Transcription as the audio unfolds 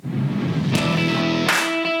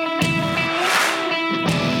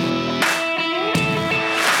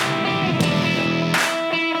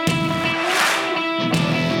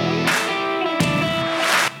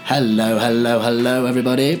Hello,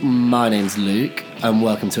 everybody. My name's Luke, and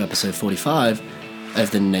welcome to episode 45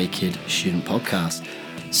 of the Naked Student Podcast.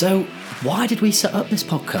 So, why did we set up this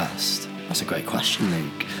podcast? That's a great question,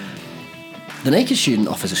 Luke. The Naked Student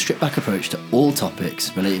offers a stripped-back approach to all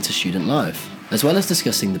topics relating to student life, as well as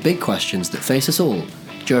discussing the big questions that face us all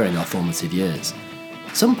during our formative years.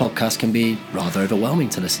 Some podcasts can be rather overwhelming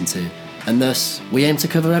to listen to, and thus we aim to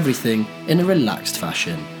cover everything in a relaxed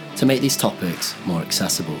fashion to make these topics more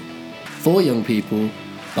accessible. For young people,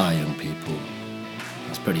 by young people.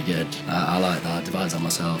 That's pretty good. I like that. I devised that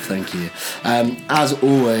myself. Thank you. As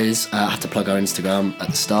always, I have to plug our Instagram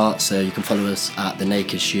at the start, so you can follow us at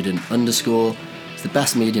thenakedstudent_. It's the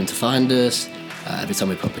best medium to find us. Every time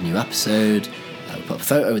we put up a new episode, we put up a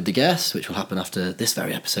photo with the guests, which will happen after this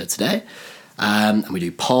very episode today. And we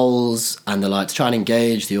do polls and the like to try and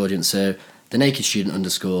engage the audience. So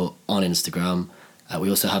thenakedstudent_ on Instagram. We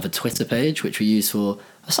also have a Twitter page, which we use for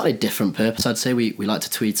a slightly different purpose, I'd say. We like to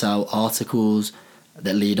tweet out articles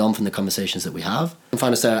that lead on from the conversations that we have. You can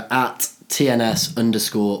find us there at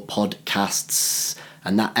TNS_podcasts.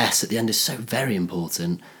 And that S at the end is so very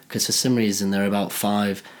important because for some reason there are about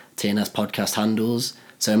 5 TNS podcast handles.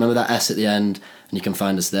 So remember that S at the end and you can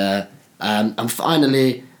find us there. And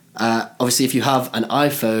finally, obviously, if you have an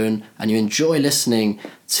iPhone and you enjoy listening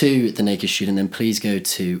to The Naked Student, then please go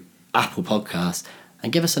to Apple Podcasts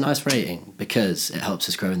and give us a nice rating because it helps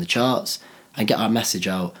us grow in the charts and get our message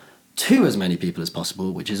out to as many people as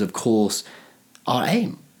possible, which is, of course, our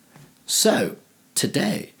aim. So,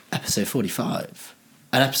 today, episode 45,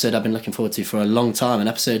 an episode I've been looking forward to for a long time, an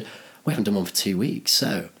episode we haven't done one for 2 weeks,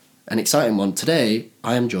 so an exciting one. Today,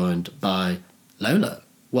 I am joined by Lola.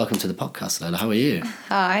 Welcome to the podcast, Lola. How are you?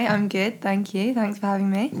 Hi, I'm good. Thank you. Thanks for having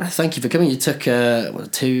me. Thank you for coming. You took a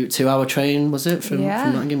 2-hour train, was it, from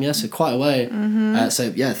Nottingham? Yeah, so quite a way.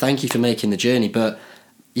 Mm-hmm. Thank you for making the journey. But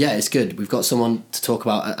yeah, it's good. We've got someone to talk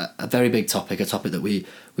about a very big topic, a topic that we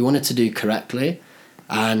wanted to do correctly.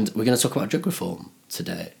 And we're going to talk about drug reform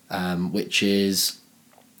today, which is...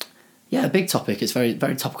 yeah, a big topic. It's very,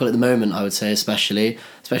 very topical at the moment, I would say, especially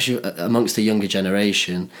amongst the younger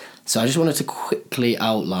generation. So I just wanted to quickly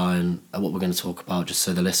outline what we're going to talk about, just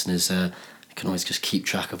so the listeners can always just keep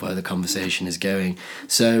track of where the conversation is going.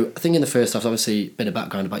 So I think in the first half, obviously, a bit of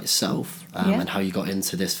background about yourself and how you got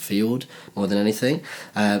into this field more than anything.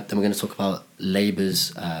 Then we're going to talk about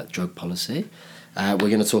Labour's drug policy. We're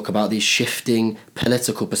going to talk about these shifting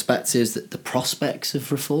political perspectives, the prospects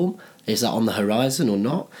of reform. Is that on the horizon or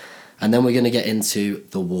not? And then we're going to get into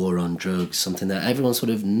the war on drugs, something that everyone sort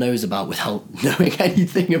of knows about without knowing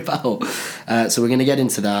anything about. So we're going to get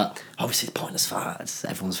into that. Obviously, the pointless facts,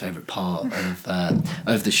 everyone's favourite part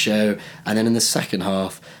of the show. And then in the second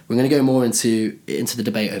half, we're going to go more into the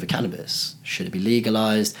debate over cannabis. Should it be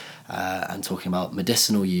legalised? And talking about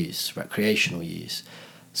medicinal use, recreational use.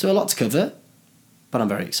 So a lot to cover, but I'm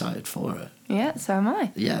very excited for it. Yeah, so am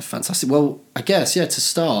I. Yeah, fantastic. Well, I guess, to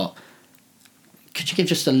start... could you give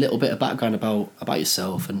just a little bit of background about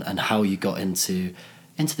yourself and how you got into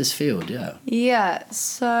this field? Yeah,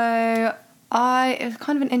 so it was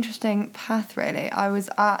kind of an interesting path, really. I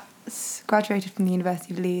graduated from the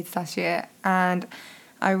University of Leeds last year, and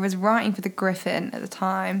I was writing for the Griffin at the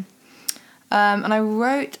time. And I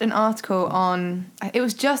wrote an article it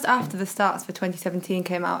was just after the stats for 2017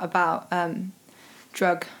 came out about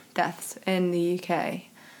drug deaths in the UK.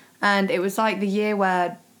 And it was like the year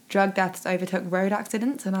where drug deaths overtook road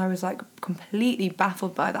accidents, and I was like completely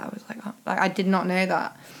baffled by that. I was like I did not know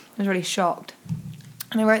that. I was really shocked.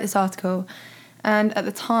 And I wrote this article, and at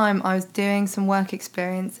the time I was doing some work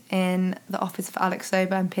experience in the office of Alex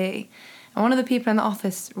Sober MP, and one of the people in the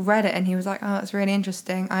office read it and he was like, oh, that's really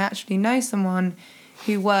interesting. I actually know someone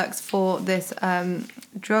who works for this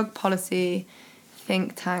drug policy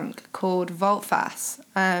think tank called Voltfas.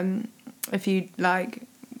 If you'd like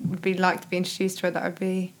to be introduced to her, that would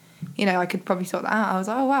be... I could probably sort that out. I was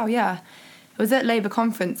like, oh, wow, yeah. It was at Labour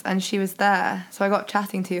conference and she was there. So I got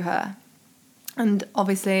chatting to her. And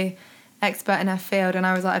obviously, expert in her field. And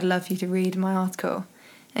I was like, I'd love for you to read my article.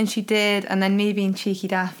 And she did. And then me being cheeky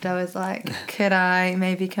daft, I was like, could I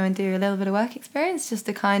maybe come and do a little bit of work experience just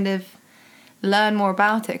to kind of learn more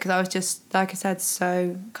about it? Because I was just, like I said,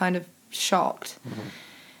 so kind of shocked. Mm-hmm.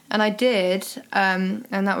 And I did, and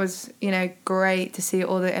that was, great to see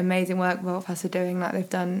all the amazing work Voltfas are doing. Like, they've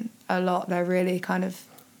done a lot. They're really kind of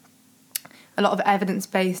a lot of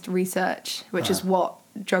evidence-based research, which is what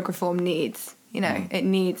drug reform needs. It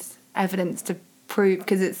needs evidence to prove,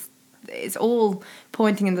 because it's all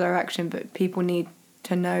pointing in the direction, but people need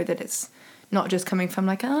to know that it's not just coming from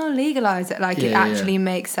like, oh, legalise it. Like, it actually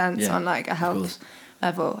makes sense on like a health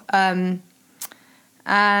level.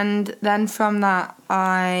 And then from that,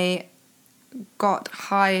 I got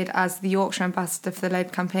hired as the Yorkshire ambassador for the Labour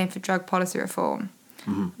campaign for drug policy reform,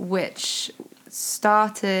 which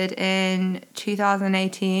started in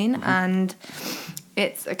 2018, and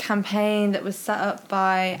it's a campaign that was set up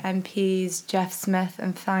by MPs Jeff Smith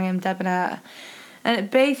and Fangam Debonair, and it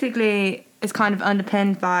basically is kind of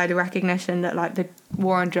underpinned by the recognition that like the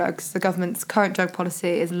war on drugs, the government's current drug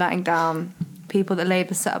policy, is letting down people that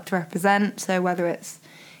Labour set up to represent. So whether it's,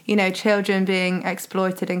 you know, children being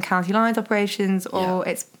exploited in county lines operations, or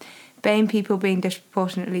it's BAME people being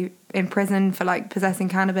disproportionately imprisoned for like possessing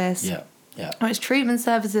cannabis. Or it's treatment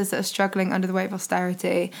services that are struggling under the weight of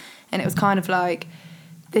austerity. And it was kind of like,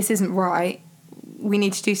 this isn't right. We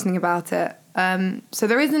need to do something about it. So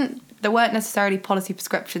there weren't necessarily policy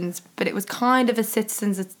prescriptions, but it was kind of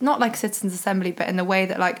not like a citizens' assembly, but in the way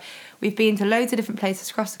that like we've been to loads of different places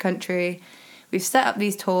across the country. We've set up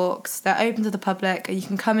these talks, they're open to the public, and you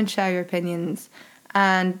can come and share your opinions.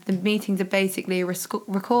 And the meetings are basically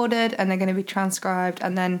recorded, and they're going to be transcribed.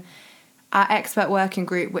 And then our expert working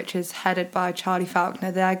group, which is headed by Charlie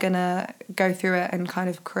Falconer, they're going to go through it and kind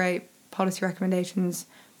of create policy recommendations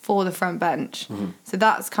for the front bench. So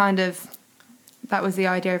that was the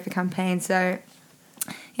idea of the campaign. So,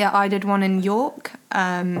 yeah, I did one in York,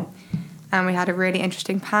 and we had a really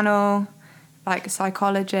interesting panel, like a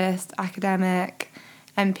psychologist, academic,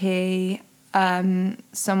 MP,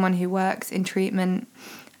 someone who works in treatment.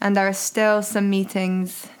 And there are still some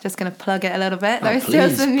meetings, just going to plug it a little bit. There are still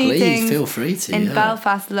some meetings feel free to, in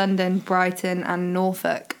Belfast, London, Brighton and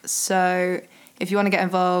Norfolk. So if you want to get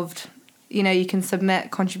involved, you know, you can submit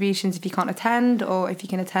contributions if you can't attend, or if you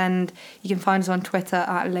can attend, you can find us on Twitter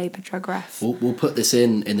at Labour Drug Ref. We'll put this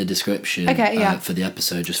in the description for the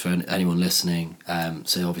episode, just for anyone listening.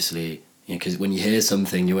 So obviously, you know, because when you hear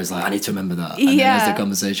something, you're always like, I need to remember that. And then as the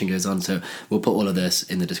conversation goes on, so we'll put all of this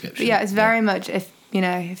in the description. Yeah, it's very much, if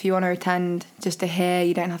you want to attend just to hear,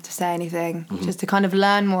 you don't have to say anything, just to kind of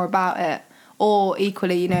learn more about it. Or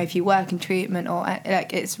equally, you know, if you work in treatment, or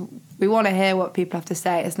like we want to hear what people have to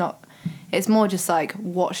say. It's more just like,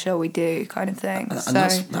 what shall we do kind of thing. And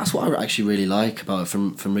that's what I actually really like about it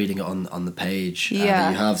from reading it on the page that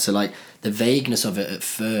you have. So like the vagueness of it at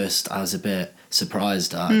first, I was a bit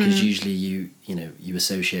surprised at, because usually you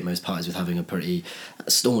associate most parties with having a pretty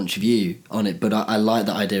staunch view on it. But I like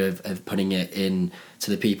the idea of putting it in to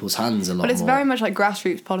the people's hands a lot more. But it's very much like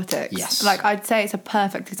grassroots politics. Yes. Like I'd say it's a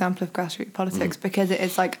perfect example of grassroots politics, because it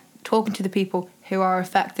is like talking to the people who are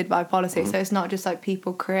affected by policy. So it's not just like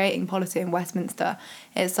people creating policy in Westminster.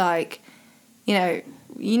 It's like, you know,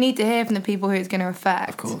 you need to hear from the people who it's going to affect.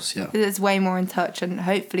 Of course, yeah. It's way more in touch, and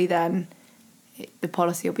hopefully then the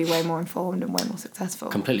policy will be way more informed and way more successful.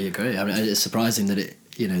 Completely agree. I mean, it's surprising that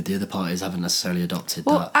the other parties haven't necessarily adopted that.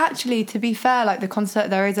 Well, actually, to be fair, like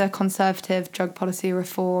there is a Conservative drug policy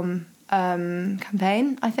reform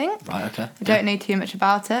campaign, I think. Right, okay. I don't know too much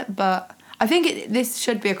about it, but I think this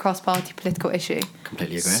should be a cross-party political issue.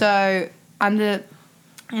 Completely agree. So, and the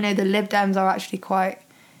Lib Dems are actually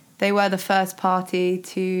they were the first party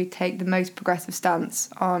to take the most progressive stance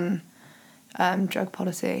on drug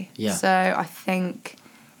policy. Yeah. So I think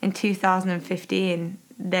in 2015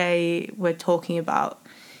 they were talking about,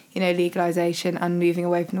 legalisation and moving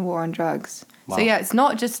away from the war on drugs. Wow. So yeah, it's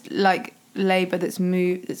not just like Labour that's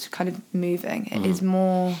kind of moving. It is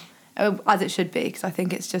more, as it should be, because I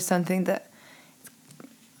think it's just something that,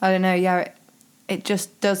 I don't know, it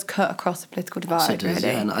just does cut across the political divide. It does,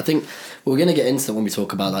 really. Yeah. And I think we're going to get into that when we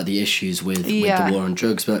talk about like the issues with the war on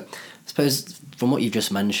drugs. But I suppose from what you've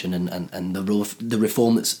just mentioned and the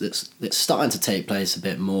reform that's starting to take place a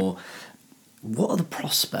bit more, what are the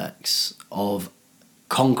prospects of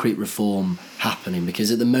concrete reform happening?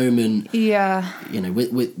 Because at the moment, with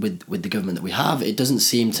the government that we have, it doesn't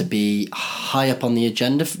seem to be high up on the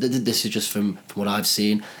agenda. This is just from what I've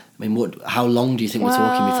seen. I mean, how long do you think we're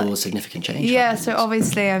talking before significant change happens? So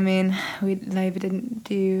obviously, I mean, Labour didn't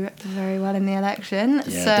do very well in the election.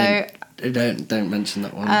 Yeah, so don't mention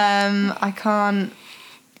that one. I can't.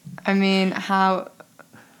 I mean,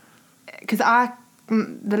 because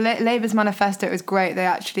the Labour's manifesto was great. They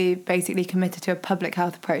actually basically committed to a public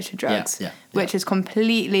health approach to drugs, which is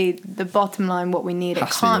completely the bottom line. What we need. It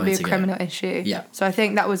can't be a criminal issue. Yeah. So I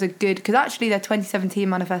think that was a good, because actually their 2017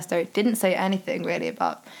 manifesto didn't say anything really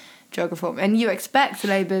about drug reform, and you expect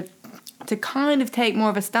Labour to kind of take more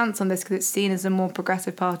of a stance on this because it's seen as a more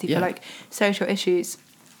progressive party for like social issues.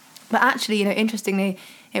 But actually, interestingly,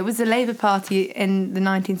 it was the Labour Party in the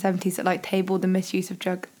 1970s that like tabled the Misuse of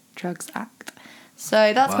Drugs Act.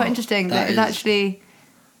 So that's quite interesting. That it's actually,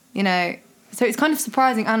 so it's kind of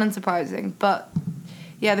surprising and unsurprising. But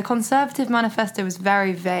Yeah, the Conservative manifesto was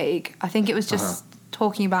very vague. I think it was just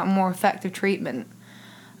talking about more effective treatment.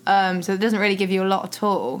 So it doesn't really give you a lot at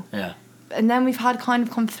all. Yeah. And then we've had kind of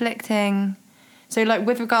conflicting... So, like,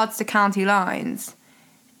 with regards to county lines,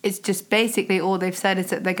 it's just basically all they've said is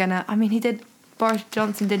that they're going to... I mean, Boris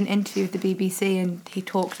Johnson did an interview with the BBC and he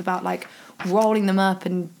talked about, like, rolling them up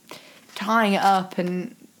and tying it up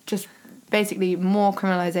and just basically more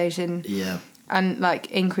criminalisation. Yeah. And, like,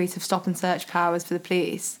 increase of stop and search powers for the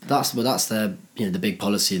police. That's the the big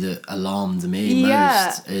policy that alarmed me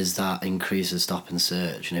most, is that increase of stop and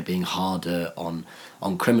search, being harder on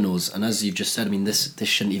criminals. And as you've just said, I mean, this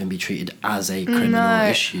shouldn't even be treated as a criminal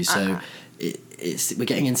issue. So we're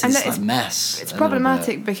getting into this mess. It's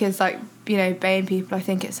problematic because, like, baying people, I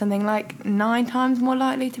think it's something like 9 times more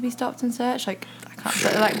likely to be stopped and searched. Like, I can't,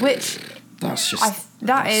 but, like, which... That's just...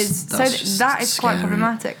 that is quite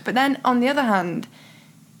problematic. But then, on the other hand,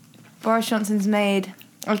 Boris Johnson's made...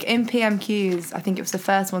 Like, in PMQs, I think it was the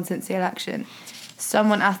first one since the election,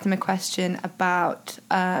 someone asked him a question about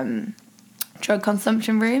drug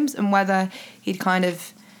consumption rooms and whether he'd kind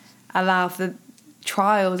of allow for the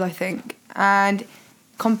trials, I think. And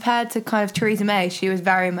compared to kind of Theresa May, she was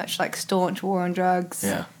very much, like, staunch war on drugs.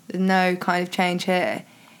 Yeah. There's no kind of change here.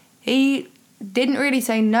 He didn't really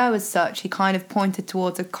say no as such. He kind of pointed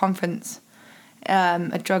towards a conference,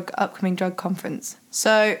 upcoming drug conference.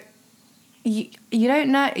 So you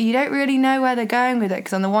don't really know where they're going with it,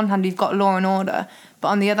 because on the one hand you've got law and order, but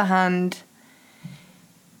on the other hand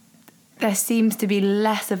there seems to be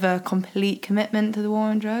less of a complete commitment to the war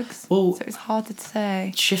on drugs. Well, so it's hard to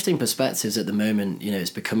say. Shifting perspectives at the moment,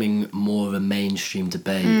 it's becoming more of a mainstream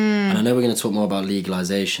debate. And I know we're going to talk more about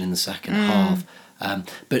legalisation in the second half,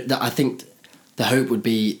 but I think the hope would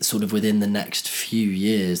be sort of within the next few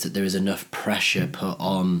years that there is enough pressure put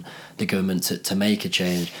on the government to make a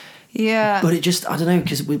change. Yeah. But it just, I don't know,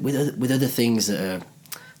 because with other things that are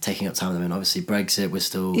taking up time at the moment, obviously Brexit, it's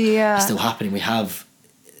still happening. We have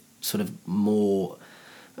sort of more,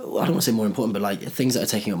 I don't want to say more important, but like things that are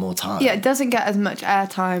taking up more time. Yeah, it doesn't get as much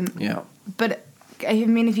airtime. Yeah. But I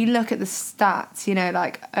mean, if you look at the stats,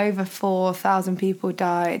 like over 4,000 people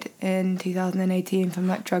died in 2018 from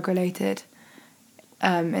like drug-related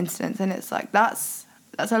incidents, and it's like that's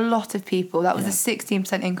a lot of people. That was a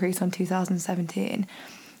 16% increase on 2017.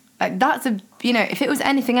 Like, that's if it was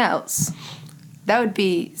anything else, there would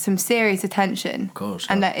be some serious attention. Of course.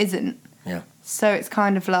 And there isn't. Yeah. So it's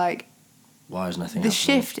kind of like... Why is nothing The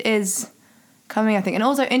shift is coming, I think. And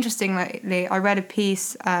also, interestingly, I read a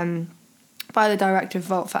piece by the director of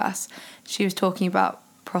Voltfast. She was talking about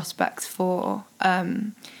prospects for,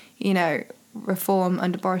 reform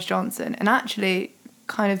under Boris Johnson. And actually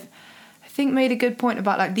kind of, I think, made a good point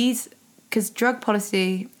about, like, these... Because drug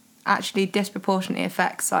policy actually disproportionately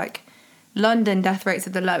affects, like, London death rates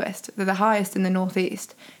are the lowest. They're the highest in the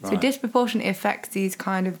northeast. Right. So disproportionately affects these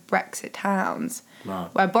kind of Brexit towns, right,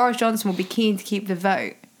 where Boris Johnson will be keen to keep the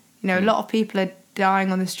vote. A lot of people are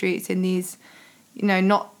dying on the streets in these,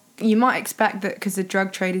 you might expect that because the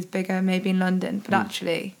drug trade is bigger maybe in London, but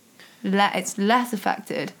actually it's less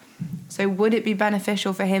affected. So would it be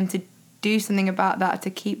beneficial for him to do something about that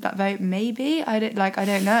to keep that vote? Maybe. I don't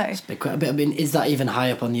know. It's quite a bit. I mean, is that even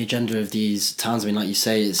high up on the agenda of these towns? I mean, like you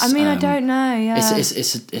say, it's... I mean, I don't know, yeah.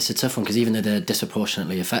 It's a tough one, because even though they're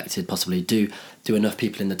disproportionately affected, possibly, do enough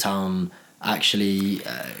people in the town actually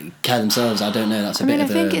care themselves? I don't know. That's a bit of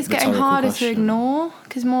a I think it's getting harder question to ignore,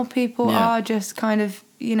 because more people are just kind of,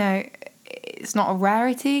 it's not a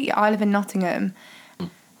rarity. I live in Nottingham,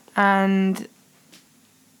 and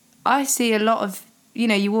I see a lot of...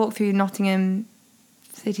 you walk through Nottingham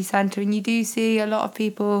city centre and you do see a lot of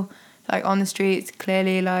people, like, on the streets,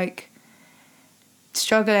 clearly, like,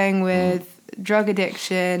 struggling with drug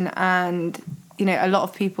addiction, and, a lot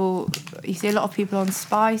of people... You see a lot of people on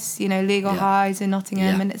spice, legal highs in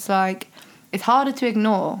Nottingham, and it's, like, it's harder to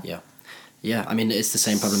ignore. Yeah. Yeah, I mean, it's the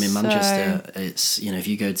same problem in Manchester. It's, if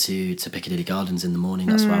you go to Piccadilly Gardens in the morning,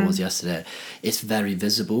 that's where I was yesterday, it's very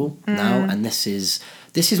visible now, and this is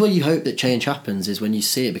where you hope that change happens, is when you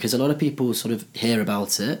see it, because a lot of people sort of hear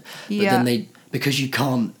about it, but then because you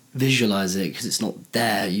can't visualise it, because it's not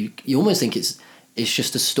there, you almost think it's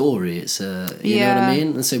just a story, it's you know what I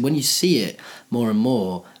mean? And so when you see it more and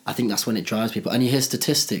more, I think that's when it drives people. And you hear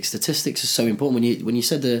statistics are so important. When you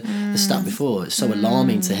said the stat before, it's so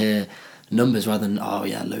alarming to hear numbers rather than,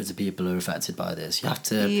 loads of people are affected by this. You have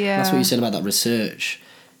to... That's what you're saying about that research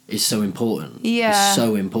is so important. Yeah. It's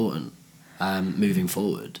so important moving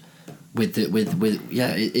forward. It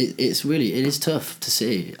is tough to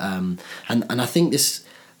see. And I think this,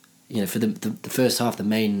 for the first half, the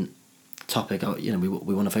main topic we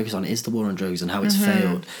want to focus on is the war on drugs and how it's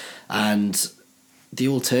failed, and the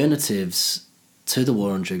alternatives to the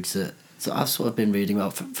war on drugs that I've sort of been reading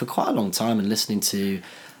about for quite a long time and listening to,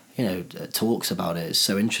 talks about it. It's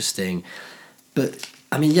so interesting. But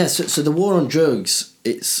I mean, so the war on drugs,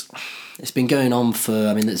 it's been going on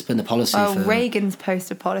for, it's been the policy for... Reagan's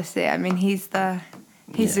poster policy. I mean, he's the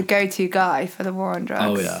go-to guy for the war on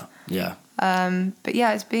drugs. Oh, yeah. But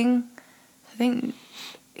yeah, it's been, I think,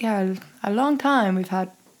 a long time we've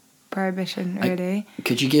had prohibition, really.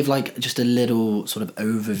 Could you give just a little sort of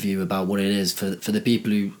overview about what it is for the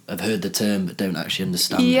people who have heard the term but don't actually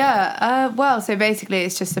understand it? Well, so basically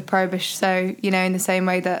it's just a prohibition. So, in the same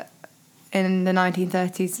way that in the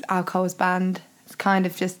 1930s alcohol was banned, it's kind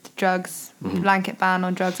of just drugs, blanket ban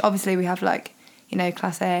on drugs. Obviously we have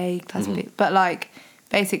class A, class B, but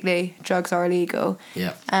basically drugs are illegal.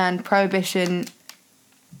 Yeah. And prohibition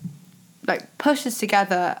pushes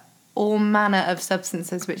together all manner of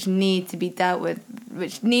substances which need to be dealt with,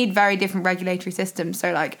 which need very different regulatory systems.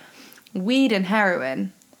 So weed and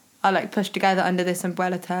heroin are pushed together under this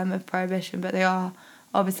umbrella term of prohibition, but they are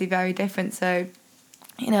obviously very different. So,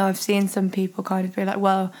 I've seen some people kind of be like,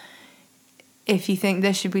 well, if you think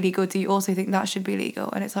this should be legal, do you also think that should be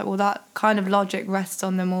legal? And it's well, that kind of logic rests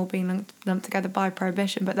on them all being lumped together by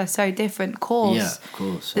prohibition, but they're so different. Of course,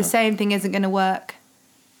 the same thing isn't going to work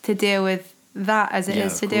to deal with that as it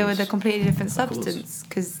is to deal with a completely different substance,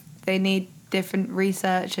 because they need different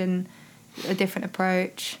research and a different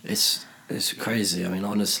approach. It's crazy.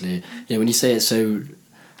 Honestly, when you say it's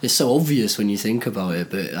so obvious when you think about it,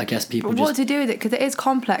 but I guess people what to do with it, because it is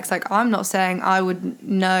complex. I'm not saying I would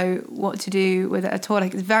know what to do with it at all.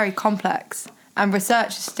 It's very complex, and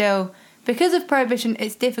research is still, because of prohibition,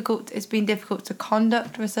 it's been difficult to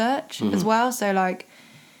conduct research as well. So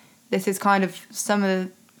this is kind of some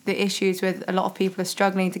of the issues with a lot of people are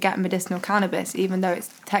struggling to get medicinal cannabis, even though it's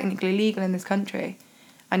technically legal in this country.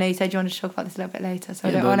 I know you said you wanted to talk about this a little bit later, so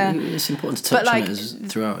I don't want to... It's important to touch on it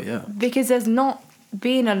throughout, yeah. Because there's not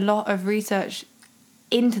been a lot of research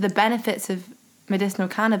into the benefits of medicinal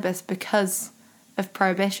cannabis because of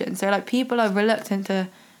prohibition. So, people are reluctant to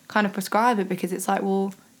kind of prescribe it because it's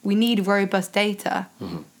we need robust data.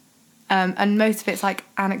 And most of it's,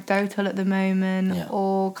 anecdotal at the moment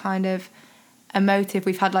or kind of emotive.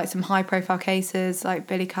 We've had some high profile cases like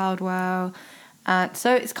Billy Caldwell, and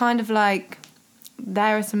so it's kind of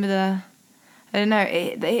there are some of the, I don't know,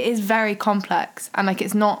 it is very complex, and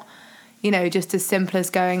it's not just as simple as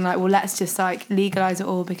going well, let's just legalize it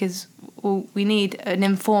all, because we need an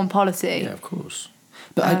informed policy. Yeah, of course.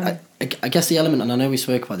 But I guess the element, and I know we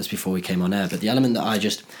spoke about this before we came on air, but the element that I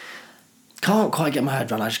just can't quite get my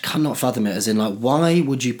head around, I just cannot fathom it, as in why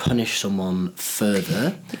would you punish someone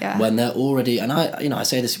further when they're already, and I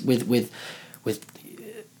say this with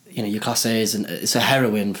your class A's, and so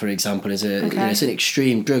heroin, for example, is it's an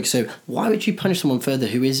extreme drug. So why would you punish someone further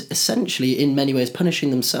who is essentially in many ways punishing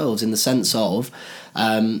themselves, in the sense of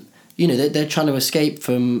they're trying to escape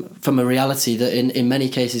from a reality that in many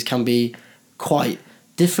cases can be quite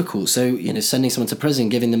difficult. So sending someone to prison,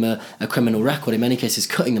 giving them a criminal record, in many cases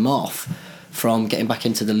cutting them off from getting back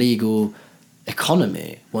into the legal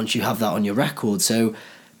economy once you have that on your record. So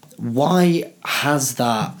why has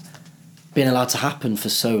that been allowed to happen for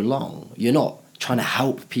so long? You're not trying to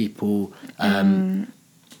help people.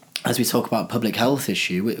 As we talk about public health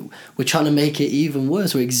issue, we're trying to make it even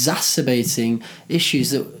worse. We're exacerbating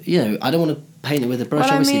issues that, I don't want to paint it with a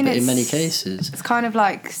brush, obviously, but in many cases. It's kind of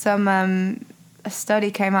a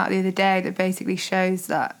study came out the other day that basically shows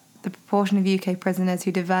that the proportion of UK prisoners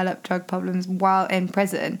who develop drug problems while in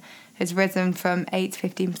prison has risen from 8 to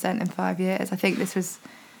 15% in 5 years. I think there was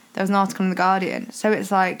an article in The Guardian. So it's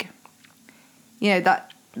that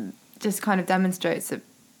just kind of demonstrates that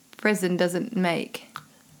prison doesn't make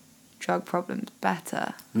drug problems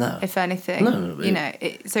better. No. If anything. No.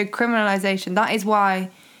 So criminalisation, that is why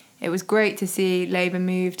it was great to see Labour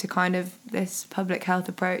move to kind of this public health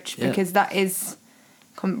approach, because that is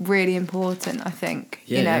really important, I think.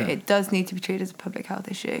 It does need to be treated as a public health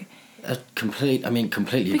issue.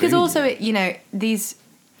 Completely. Because also,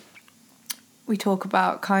 we talk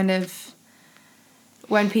about kind of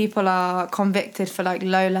when people are convicted for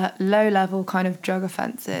low level kind of drug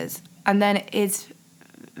offences, and then it's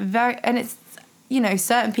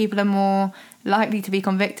certain people are more likely to be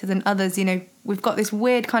convicted than others. We've got this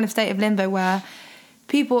weird kind of state of limbo where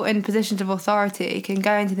people in positions of authority can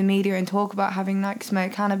go into the media and talk about having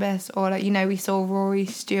smoked cannabis, or we saw Rory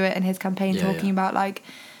Stewart in his campaign talking about I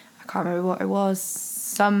can't remember what it was,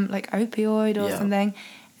 some opioid or something,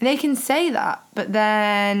 and they can say that, but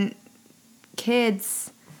then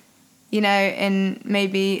kids you know, in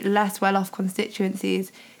maybe less well-off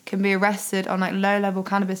constituencies can be arrested on like low-level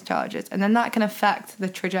cannabis charges, and then that can affect the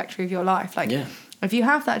trajectory of your life. Like, if you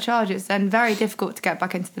have that charge, it's then very difficult to get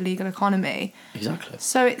back into the legal economy. Exactly.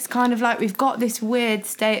 So it's kind of like we've got this weird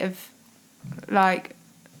state of like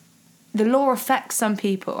the law affects some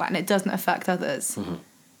people and it doesn't affect others,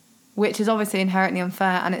 which is obviously inherently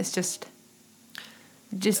unfair, and it's just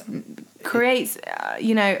creates,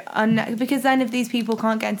 you know, because then if these people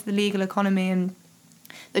can't get into the legal economy and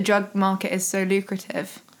the drug market is so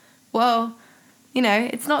lucrative, well, you know,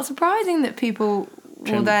 it's not surprising that people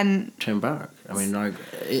will then turn back. I mean, like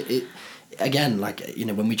it again, like, you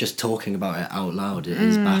know, when we're just talking about it out loud, it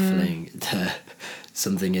is baffling that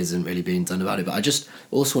something isn't really being done about it. But I just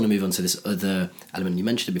also want to move on to this other element. You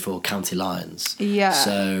mentioned it before, county lines. Yeah.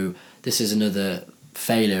 So this is another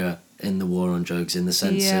failure in the war on drugs, in the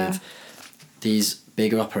sense of these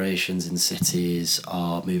bigger operations in cities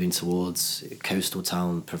are moving towards coastal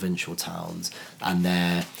town, provincial towns, and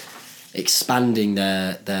they're expanding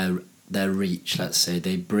their reach. Let's say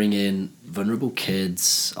they bring in vulnerable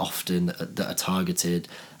kids, often that are targeted,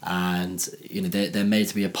 and you know they're made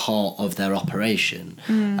to be a part of their operation.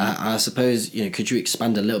 I suppose, you know, could you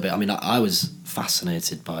expand a little bit? I mean, I was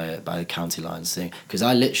fascinated by the county lines thing, because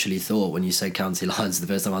I literally thought when you said county lines the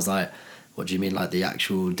first time, I was like, what do you mean, like the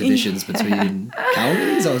actual divisions between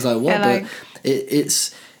counties? I was like, what? But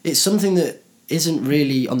it's something that isn't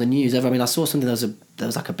really on the news ever. I mean, I saw something, there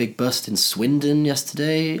was like a big bust in Swindon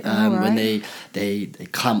yesterday, when they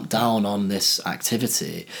clamped down on this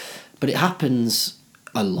activity, but it happens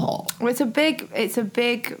a lot. Well, it's a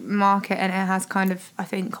big market, and it has kind of, I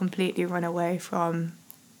think, completely run away from,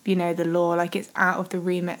 you know, the law. Like, it's out of the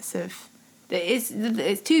remits of,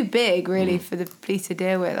 it's too big really for the police to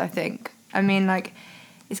deal with, I think. I mean, like,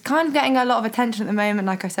 it's kind of getting a lot of attention at the moment.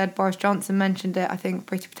 Like I said, Boris Johnson mentioned it. I think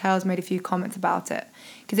Priti Patel's made a few comments about it,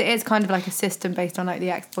 because it is kind of like a system based on like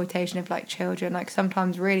the exploitation of like children, like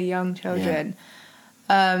sometimes really young children.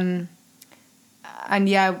 And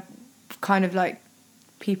yeah, kind of like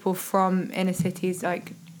people from inner cities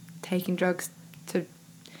like taking drugs to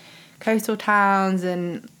coastal towns,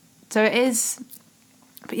 and so it is.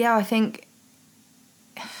 But yeah, I think,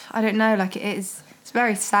 I don't know, like it's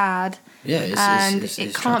very sad. Yeah, it's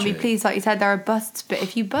can't tragic. be policed. Like you said, there are busts, but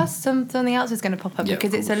if you bust something else is going to pop up,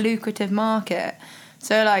 because it's a lucrative market.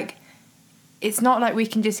 So like, it's not like we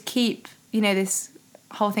can just keep, you know, this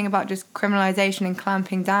whole thing about just criminalisation and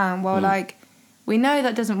clamping down. Well, like, we know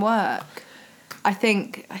that doesn't work. I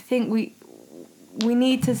think we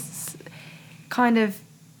need to kind of,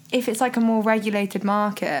 if it's like a more regulated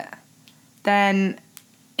market, then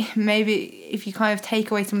maybe if you kind of take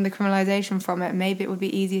away some of the criminalisation from it, maybe it would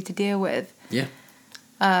be easier to deal with. Yeah.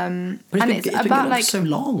 And it's about like so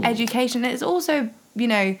long. Education. It's also, you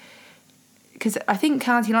know, because I think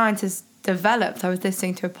County Lines has developed. I was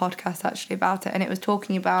listening to a podcast actually about it, and it was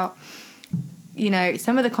talking about, you know,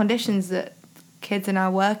 some of the conditions that kids are now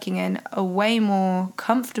working in are way more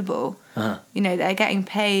comfortable. You know, they're getting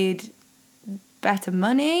paid better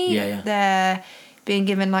money. They're being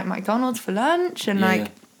given like McDonald's for lunch, and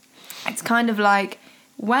it's kind of like,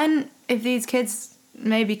 if these kids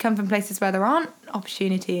maybe come from places where there aren't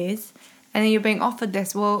opportunities, and then you're being offered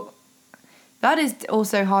this, well, that is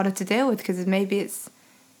also harder to deal with, because maybe it's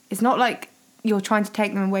not like you're trying to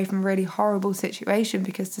take them away from a really horrible situation,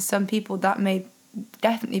 because to some people that may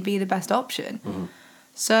definitely be the best option.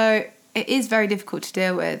 So it is very difficult to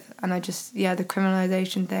deal with, and I just, the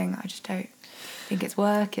criminalisation thing, I just don't think it's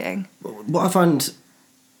working. What I find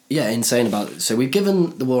insane about it, so we've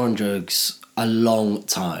given the war on drugs a long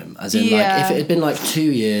time, as in like if it had been like 2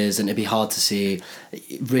 years, and it'd be hard to see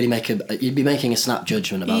really you'd be making a snap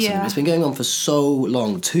judgment about something. It's been going on for so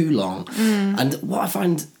long, too long. And what I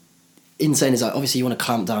find insane is like, obviously you want to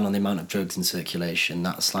clamp down on the amount of drugs in circulation.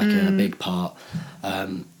 That's like a big part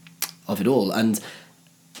of it all. And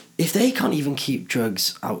if they can't even keep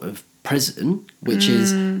drugs out of prison, which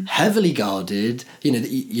is heavily guarded, you know,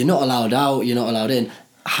 you're not allowed out, you're not allowed in,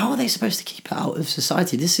 how are they supposed to keep it out of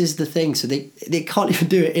society? This is the thing. So they can't even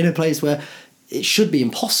do it in a place where it should be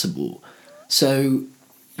impossible. So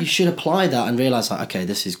you should apply that and realise, like, okay,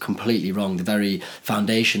 this is completely wrong. The very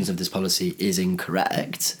foundations of this policy is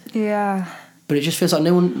incorrect. Yeah. But it just feels like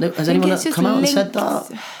has anyone come out and said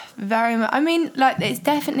that? Very much. I mean, like, it's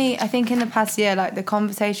definitely, I think in the past year, like, the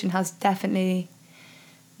conversation has definitely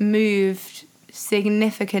moved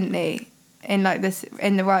significantly in, like, this,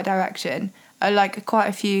 in the right direction. Like, quite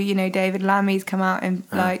a few, you know, David Lammy's come out and,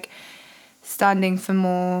 like, standing for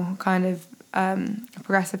more kind of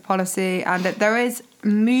progressive policy, and that there is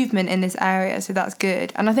movement in this area, so that's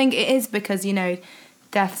good. And I think it is because, you know,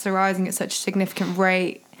 deaths are rising at such a significant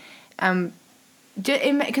rate.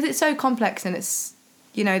 Because it's so complex, and it's,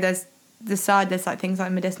 you know, there's like things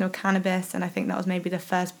like medicinal cannabis, and I think that was maybe the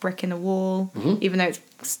first brick in the wall, even though it's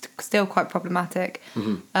still quite problematic.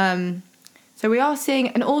 So we are seeing,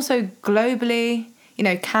 and also globally, you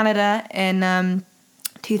know, Canada in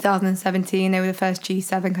 2017, they were the first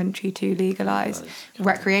G7 country to legalise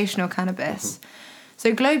recreational cannabis.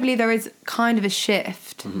 So globally there is kind of a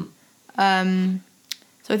shift.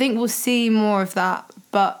 So I think we'll see more of that,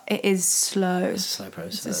 but it is slow. It's a slow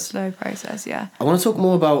process. It's a slow process, yeah. I want to talk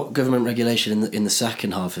more about government regulation in the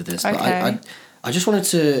second half of this, but I just wanted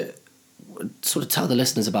to sort of tell the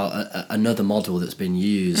listeners about another model that's been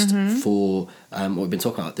used for what we've been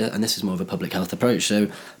talking about, and this is more of a public health approach. So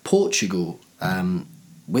Portugal,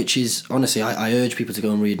 which is, honestly, I urge people to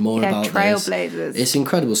go and read more about trailblazers. It's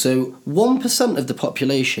incredible. So 1% of the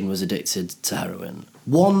population was addicted to heroin.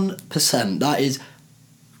 1%. That is...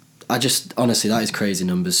 honestly, that is crazy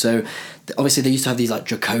numbers. So, obviously, they used to have these, like,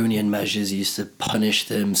 draconian measures, used to punish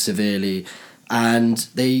them severely, and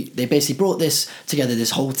they basically brought this together,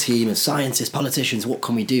 this whole team of scientists, politicians. What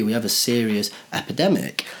can we do? We have a serious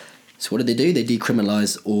epidemic. So what did they do? They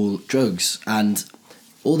decriminalised all drugs, and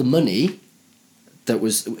all the money that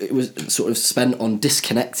was sort of spent on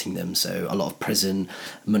disconnecting them, so a lot of prison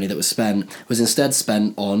money that was spent, was instead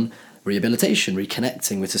spent on rehabilitation,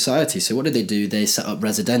 reconnecting with society. So what did they do? They set up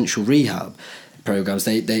residential rehab programs.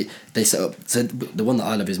 They set up, so the one that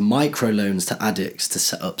I love is microloans to addicts to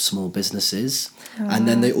set up small businesses. And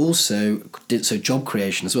then they also did job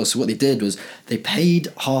creation as well. So what they did was they paid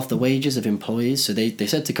half the wages of employees. So they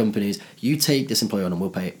said to companies, you take this employee on and we'll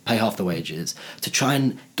pay half the wages, to try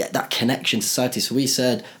and get that connection to society. So we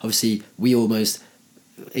said, obviously, we almost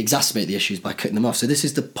exacerbate the issues by cutting them off. So this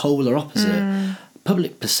is the polar opposite.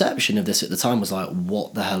 Public perception of this at the time was like,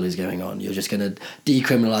 what the hell is going on? You're just going to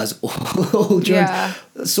decriminalise all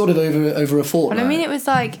drugs, sort of over a fortnight. Well, I mean, it was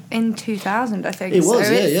like in 2000, I think. It was,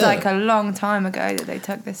 so it's like a long time ago that they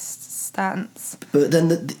took this stance. But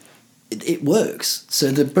then it works.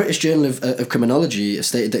 So the British Journal of Criminology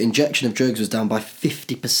stated that injection of drugs was down by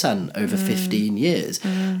 50% over 15 years.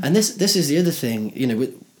 And this is the other thing, you know,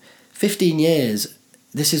 with 15 years,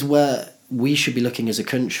 this is where we should be looking as a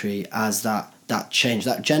country as that change,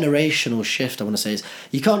 that generational shift. I want to say is,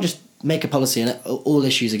 you can't just make a policy and all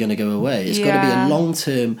issues are going to go away. It's got to be a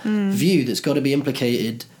long-term view that's got to be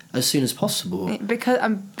implicated as soon as possible. Because,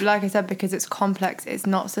 like I said, because it's complex, it's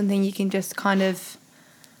not something you can just kind of...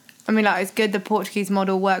 I mean, like, it's good the Portuguese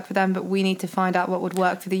model worked for them, but we need to find out what would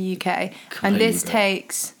work for the UK. And this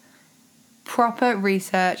takes proper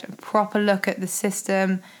research, a proper look at the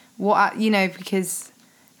system, because,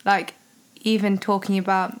 like, even talking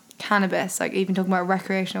about cannabis, like even talking about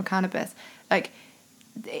recreational cannabis, like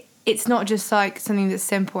it's not just like something that's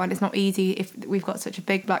simple, and it's not easy. If we've got such a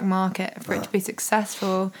big black market, for it to be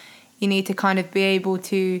successful, you need to kind of be able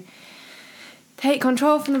to take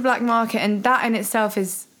control from the black market, and that in itself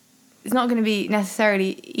it's not going to be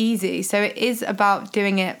necessarily easy. So it is about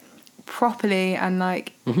doing it properly and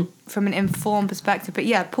like from an informed perspective. But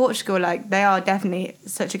yeah, Portugal, like, they are definitely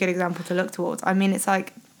such a good example to look towards. I mean, it's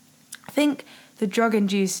like, I think the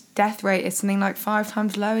drug-induced death rate is something like 5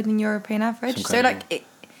 times lower than European average. So, like,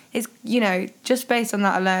 it's, you know, just based on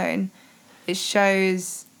that alone, it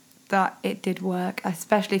shows that it did work,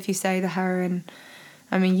 especially if you say the heroin,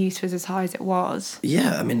 I mean, use was as high as it was.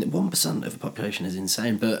 Yeah, I mean, 1% of the population is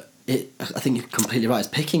insane, but I think you're completely right. It's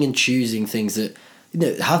picking and choosing things that, you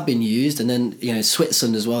know, have been used. And then, you know,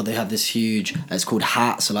 Switzerland as well, they have this huge, it's called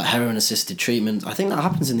HAT, so like heroin-assisted treatment. I think that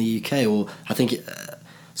happens in the UK, or I think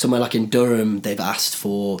somewhere like in Durham, they've asked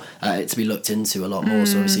for it to be looked into a lot more.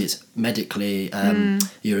 So obviously it's medically,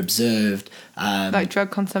 you're observed. Like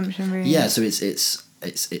drug consumption, really. Yeah, so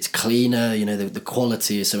it's cleaner, you know, the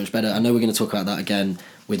quality is so much better. I know we're going to talk about that again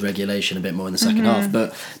with regulation a bit more in the second half,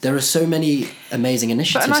 but there are so many amazing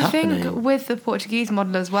initiatives happening. I think with the Portuguese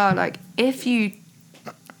model as well, like, if you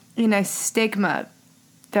know, stigma,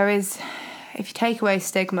 there is, if you take away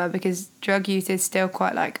stigma, because drug use is still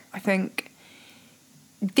quite, like, I think,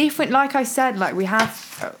 different. Like I said, like, we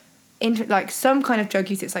have like some kind of drug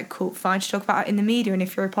use, it's like cool, fine to talk about it in the media, and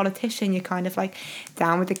if you're a politician, you're kind of like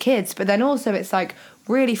down with the kids. But then also it's like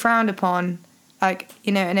really frowned upon, like,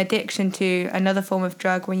 you know, an addiction to another form of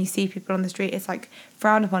drug. When you see people on the street, it's like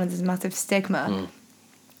frowned upon, and there's a massive stigma.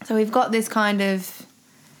 So we've got this kind of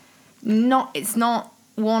it's not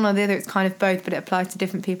one or the other, it's kind of both, but it applies to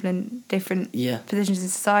different people in different positions in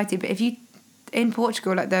society. But if you, in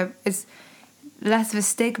Portugal, like, there is less of a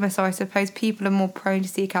stigma, so I suppose people are more prone to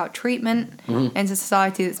seek out treatment into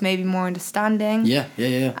society that's maybe more understanding. Yeah.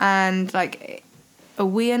 And, like, are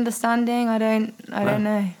we understanding? I don't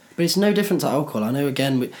know. But it's no different to alcohol. I know,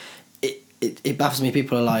 again, it baffles me.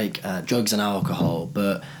 People are like drugs and alcohol,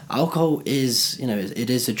 but alcohol is, you know, it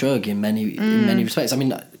is a drug in many respects. I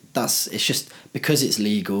mean, it's just because it's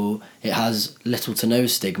legal, it has little to no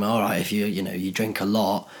stigma. All right, if you drink a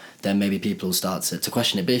lot, then maybe people will start to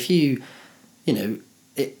question it. But if you know,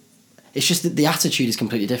 it's just that the attitude is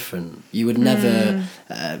completely different. You would never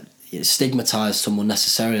stigmatise someone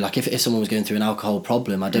necessarily. Like if someone was going through an alcohol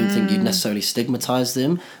problem, I don't think you'd necessarily stigmatise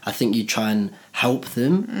them. I think you'd try and help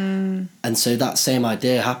them. And so that same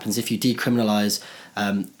idea happens if you decriminalise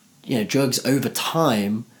drugs over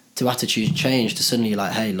time. To attitudes change to suddenly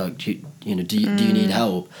like, hey, look, do you need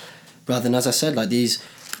help, rather than, as I said, like these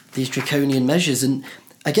draconian measures. And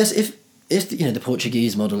I guess if the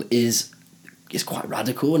Portuguese model is quite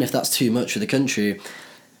radical, and if that's too much for the country,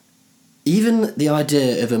 even the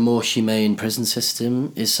idea of a more humane prison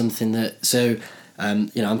system is something that, so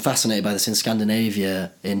I'm fascinated by this. In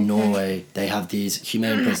Scandinavia, in Norway, they have these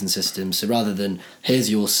humane prison systems. So rather than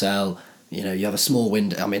here's your cell, you have a small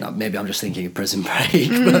window. I mean, maybe I'm just thinking of Prison Break,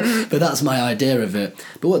 but that's my idea of it.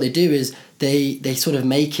 But what they do is they sort of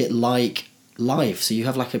make it like life. So you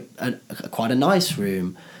have like a quite a nice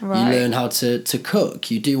room. Right. You learn how to cook.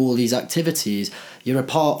 You do all these activities. You're a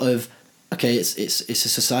part of. Okay, it's a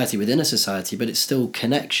society within a society, but it's still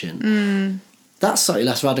connection. That's slightly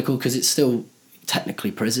less radical because it's still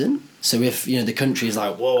technically prison. So if the country is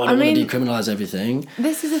like, whoa, I want to decriminalise everything.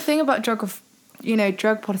 This is the thing about drug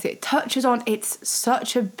policy. It touches on, it's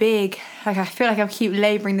such a big, like, I feel like I keep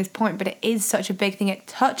labouring this point, but it is such a big thing. It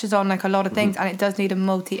touches on like a lot of things, and it does need a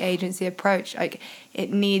multi-agency approach. Like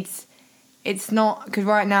it's not, because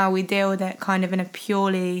right now we deal with it kind of in a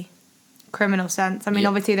purely criminal sense. I mean,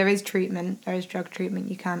 obviously there is drug treatment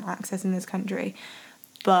you can access in this country,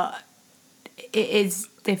 but it is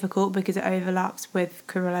difficult because it overlaps with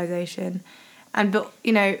criminalisation. But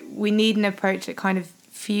we need an approach that kind of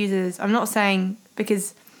fuses. I'm not saying,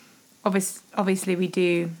 because obviously we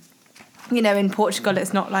do, in Portugal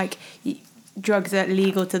it's not like drugs are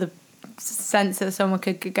legal to the sense that someone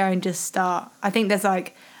could go and just start. I think there's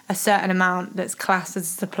like a certain amount that's classed as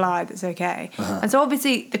supply that's okay. And so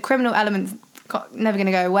obviously the criminal element's never going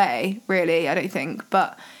to go away, really, I don't think,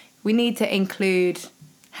 but we need to include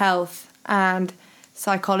health and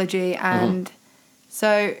psychology, and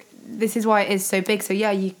so this is why it is so big. So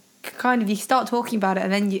you start talking about it,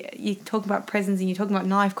 and then you talk about prisons, and you're talking about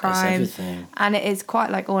knife crime, and it is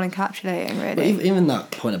quite like all encapsulating, really. But even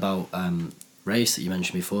that point about race that you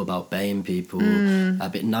mentioned before, about baying people,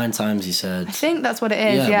 but 9 times you said, I think that's what it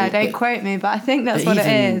is. Don't quote me, but I think that's what it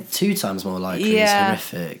is. 2 times more likely is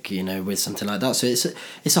horrific, with something like that. So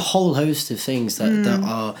it's a whole host of things that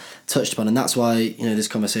are touched upon, and that's why this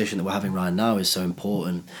conversation that we're having right now is so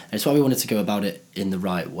important. And it's why we wanted to go about it in the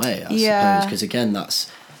right way, I suppose, because again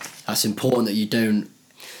that's important that you don't,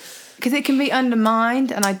 because it can be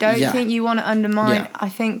undermined, and I don't think you want to undermine. I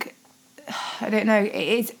think, I don't know,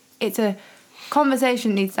 it's a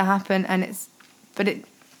conversation needs to happen, but it,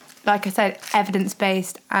 like I said,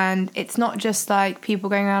 evidence-based, and it's not just like people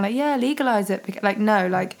going around like, legalise it. Like, no,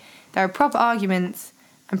 like there are proper arguments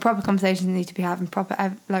and proper conversations that need to be had, and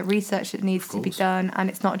proper research that needs to be done, and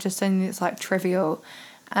it's not just something that's like trivial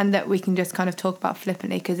and that we can just kind of talk about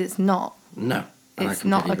flippantly, because it's not. No. It's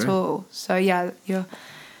not at all. So you're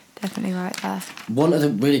definitely right there. One other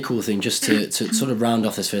really cool thing, just to sort of round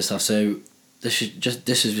off this first half. So this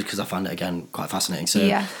is because I found it again quite fascinating. So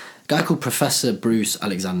a guy called Professor Bruce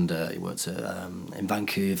Alexander, he works in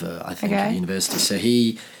Vancouver, I think, at university. So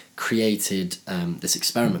he created this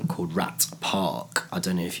experiment called Rat Park. I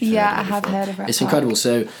don't know if you've heard of it. I have heard of Rat Park. It's incredible.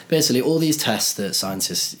 So basically all these tests that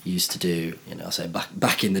scientists used to do, I'll say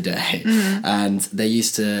back in the day, and they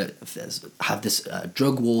used to have this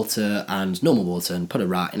drug water and normal water, and put a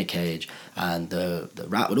rat in a cage, and the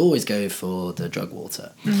rat would always go for the drug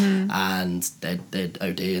water, and they'd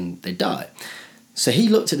OD and they'd die. So he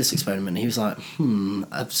looked at this experiment and he was like,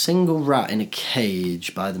 a single rat in a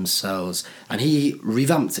cage by themselves. And he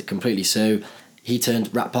revamped it completely. So he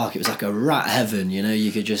turned Rat Park, it was like a rat heaven,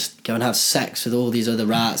 you could just go and have sex with all these other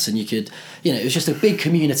rats, and you could, it was just a big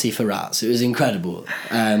community for rats. It was incredible.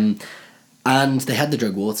 And they had the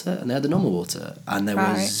drug water and they had the normal water, and there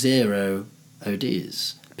was 0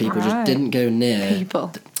 ODs. People just didn't go near...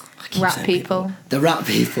 People. Rat people. The rat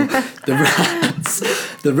people.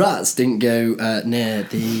 The rats didn't go near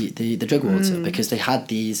the drug water because they had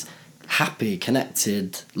these happy,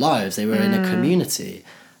 connected lives. They were in a community.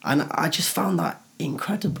 And I just found that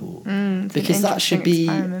incredible. Because that should be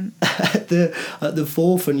at the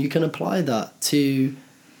forefront. You can apply that to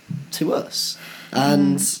us.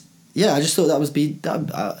 And yeah, I just thought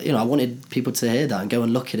I wanted people to hear that and go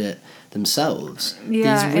and look at it themselves.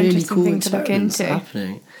 Yeah, these really interesting cool thing to look experiments into.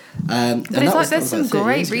 happening. But it's like there's some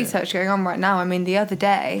great ago. research going on right now. I mean, the other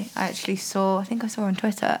day I actually saw on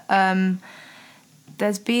Twitter,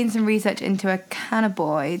 there's been some research into a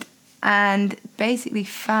cannabinoid and basically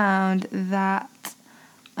found that,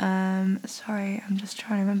 sorry, I'm just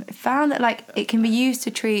trying to remember. It found that like it can be used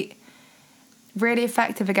to treat, really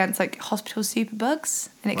effective against like hospital superbugs,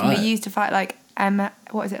 and it can be used to fight like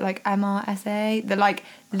MRSA, the like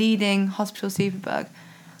leading hospital superbug,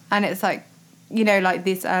 and it's like, you know, like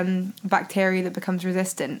this bacteria that becomes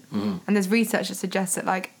resistant, and there's research that suggests that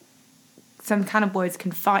like some cannabinoids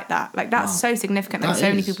can fight that. Like that's so significant. Like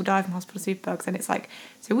many people die from hospital superbugs, and it's like,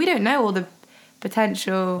 so we don't know all the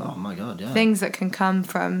potential things that can come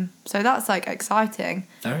from. So that's like exciting.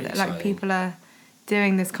 Very exciting. Like people are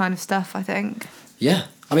doing this kind of stuff, I think. Yeah,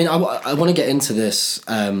 I mean, I want to get into this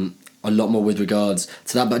a lot more with regards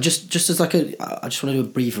to that, but just as like I just want to do a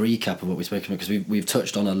brief recap of what we've spoken about, because we've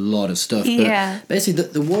touched on a lot of stuff. But basically,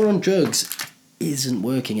 the war on drugs isn't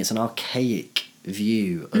working. It's an archaic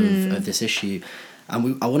view of this issue,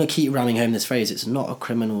 and I want to keep ramming home this phrase. It's not a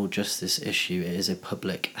criminal justice issue. It is a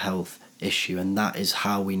public health issue, and that is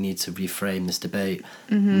how we need to reframe this debate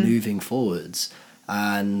moving forwards.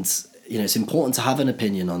 And you know, it's important to have an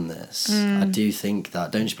opinion on this. I do think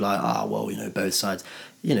that. Don't just be like, well, you know, both sides.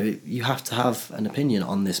 You know, you have to have an opinion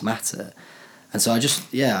on this matter. And so I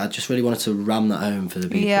just really wanted to ram that home for the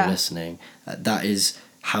people listening. That is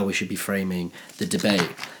how we should be framing the debate.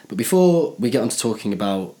 But before we get on to talking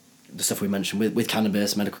about the stuff we mentioned with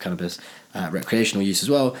cannabis, medical cannabis, recreational use as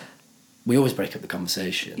well, we always break up the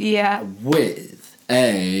conversation with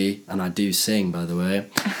and I do sing, by the way,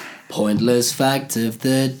 pointless fact of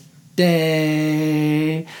the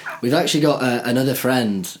day. We've actually got another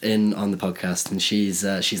friend on the podcast, and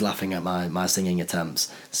she's laughing at my singing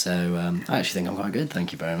attempts. So I actually think I'm quite good.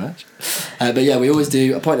 Thank you very much. But yeah, we always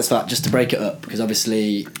do a pointless fact just to break it up, because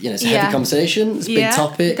obviously, you know, it's a heavy conversation. It's a big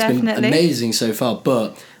topic. Definitely. It's been amazing so far,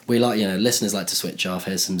 but we like, you know, listeners like to switch off.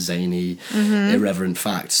 Here's some zany, irreverent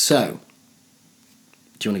facts. So,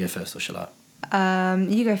 do you want to go first, or shall I?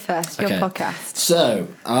 You go first. Your podcast. So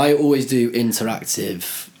I always do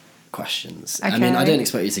interactive questions. Okay. I mean, I don't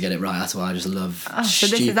expect you to get it right. That's why I just love so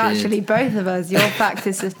this is actually both of us. Your fact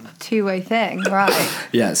is a two-way thing, right?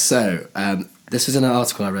 Yeah, so this was in an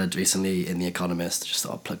article I read recently in The Economist. Just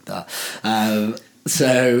thought I'd plug that.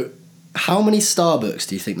 So how many Starbucks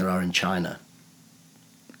do you think there are in China?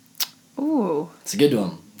 Ooh. It's a good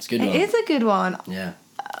one. It is a good one. Yeah.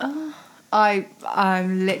 I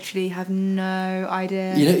literally have no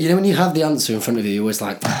idea. You know when you have the answer in front of you, you're always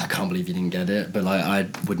like, I can't believe you didn't get it. But like, I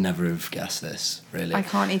would never have guessed this, really. I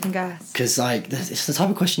can't even guess. Because like, it's the type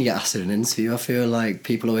of question you get asked in an interview. I feel like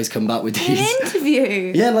people always come back with these. An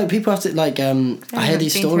interview? Yeah, like people have to like. I hear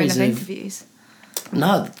these stories of interviews.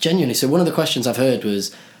 No, genuinely. So one of the questions I've heard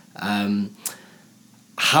was, how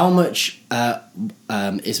much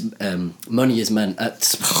money is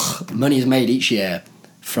made each year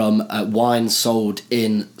from wine sold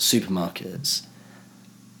in supermarkets.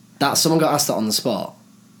 That someone got asked that on the spot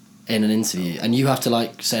in an interview, and you have to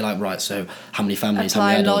like say like, right, so how many families,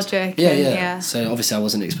 apply how many adults? Logic. Yeah. So obviously I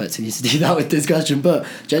wasn't expecting you to do that with this question, but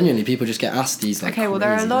genuinely people just get asked these like. Okay, well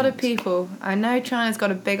there are a lot of people. I know China's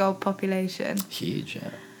got a big old population. Huge,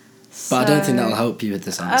 yeah. So, but I don't think that'll help you with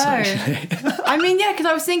this answer. Actually. I mean, yeah, because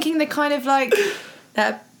I was thinking the kind of like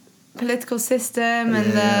that political system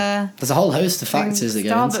and there's a whole host of factors that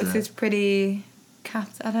go into that. Starbucks is pretty I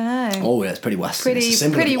don't know. Oh yeah, it's pretty Western. It's a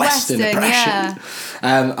pretty Western yeah.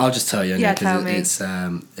 I'll just tell you. Yeah, tell me.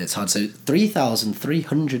 It's hard. So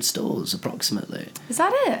 3,300 stores approximately. Is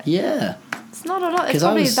that it? Yeah. It's not a lot. There's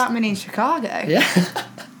probably that many in Chicago. Yeah.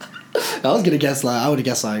 I would have guessed like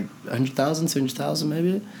 100,000, 200,000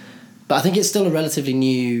 maybe. But I think it's still a relatively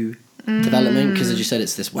new development, because as you said,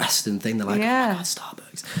 it's this Western thing. They're like, oh my God,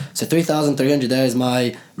 Starbucks. So 3,300 there is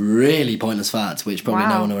my really pointless fact, which probably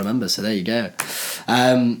no one will remember. So there you go.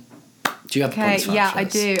 Do you have a pointless fact? Yeah, I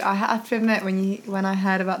do. I have to admit, when I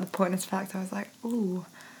heard about the pointless fact, I was like, ooh,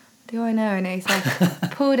 do I know any? So I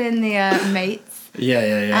pulled in the mates.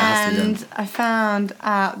 Yeah. And I found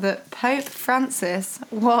out that Pope Francis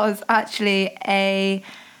was actually a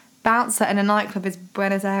bouncer in a nightclub in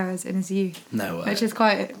Buenos Aires in his youth. No way. Which is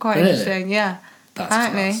quite really? Interesting, yeah. That's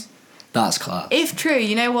apparently. Class. That's class. If true,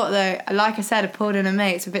 you know what though? Like I said, I pulled in a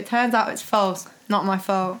mate, so if it turns out it's false, not my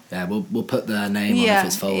fault. Yeah, we'll put their name on if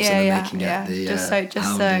it's false, and then they can get the just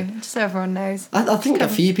so everyone knows. I think a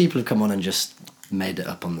few people have come on and just made it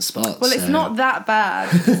up on the spot. Well, it's not that bad.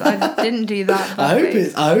 'Cause I didn't do that.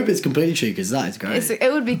 I hope it's completely true, because that is great.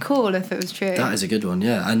 It would be cool if it was true. That is a good one,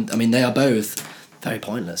 yeah. And I mean, they are both very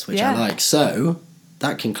pointless, which I like. So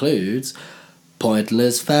that concludes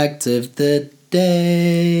Pointless Fact of the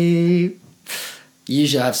Day.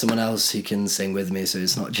 Usually I have someone else who can sing with me, so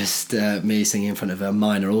it's not just me singing in front of a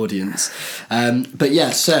minor audience. But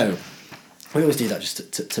yeah, so we always do that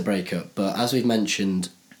just to break up. But as we've mentioned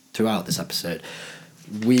throughout this episode,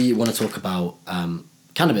 we want to talk about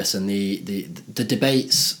cannabis and the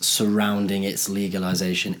debates surrounding its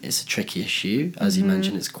legalisation. It's a tricky issue. As you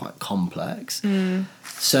mentioned, it's quite complex.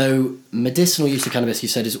 So medicinal use of cannabis, you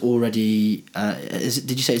said, is already...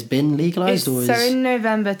 did you say it's been legalised? So in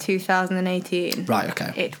November 2018... Right,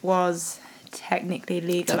 okay. It was technically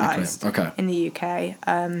legalised in the UK.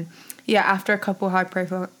 After a couple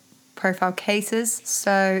high-profile cases.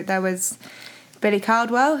 So there was Billy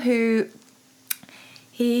Caldwell, who...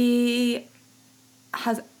 He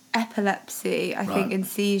has epilepsy, I think, and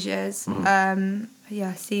seizures.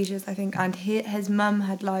 Seizures, I think. And his mum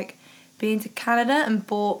had, been to Canada and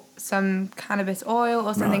bought some cannabis oil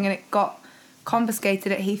or something, and it got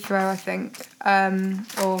confiscated at Heathrow, I think,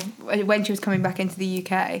 or when she was coming back into the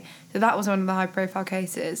UK. So that was one of the high-profile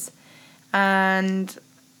cases. And,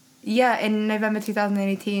 in November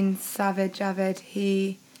 2018, Savage Javid,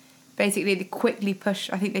 they quickly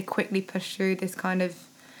pushed through this kind of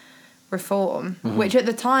reform, which at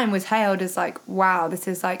the time was hailed as wow, this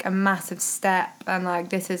is a massive step, and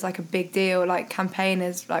this is a big deal.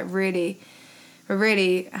 Campaigners were really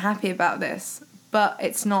happy about this, but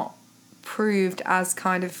it's not proved as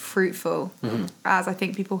kind of fruitful as I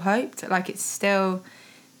think people hoped. It's still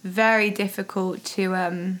very difficult to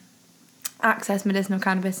access medicinal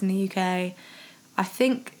cannabis in the UK. I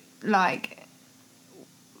think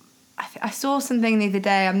I saw something the other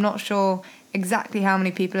day, I'm not sure exactly how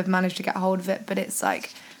many people have managed to get hold of it, but it's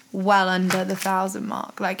well under the 1,000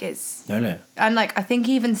 mark. It's no. And I think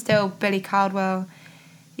even still Billy Caldwell,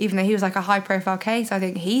 even though he was a high profile case, I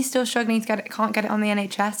think he's still struggling to get it, can't get it on the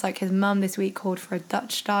NHS. His mum this week called for a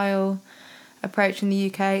Dutch style approach in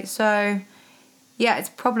the UK. So it's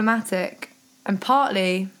problematic, and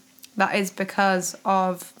partly that is because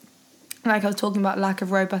of, I was talking about, lack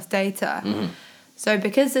of robust data. So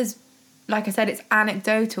because there's, like I said, it's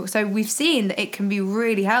anecdotal. So we've seen that it can be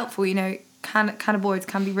really helpful. Cannabinoids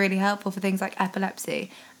can be really helpful for things like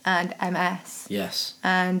epilepsy and MS. Yes.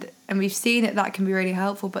 And we've seen that can be really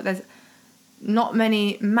helpful, but there's not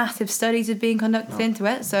many massive studies have been conducted into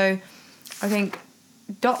it. So I think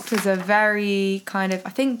doctors are very kind of...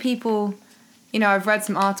 I think people... I've read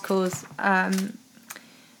some articles...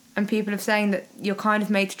 and people are saying that you're kind of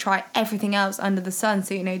made to try everything else under the sun.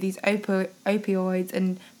 So, these opioids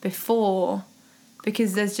and before,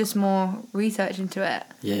 because there's just more research into it.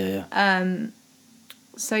 Yeah.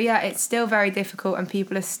 So, it's still very difficult, and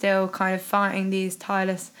people are still kind of fighting these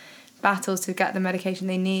tireless battles to get the medication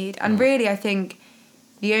they need. And really, I think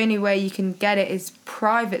the only way you can get it is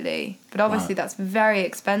privately. But obviously that's very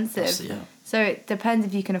expensive. So it depends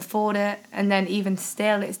if you can afford it. And then even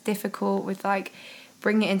still, it's difficult with,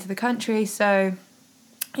 bring it into the country. So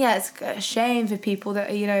it's a shame for people that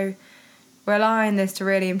rely on this to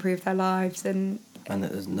really improve their lives, and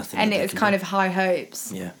that there's nothing, and it's kind of high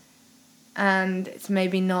hopes, and it's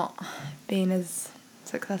maybe not been as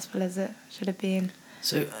successful as it should have been.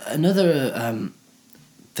 So another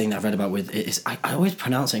thing that I've read about with it is, I always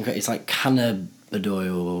pronounce it incorrectly, it's cannabinoids,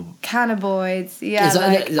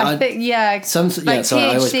 I think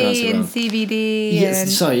THC and CBD.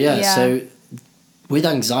 So with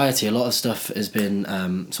anxiety, a lot of stuff has been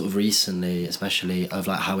sort of recently, especially of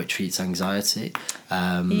how it treats anxiety.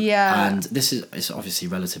 And it's obviously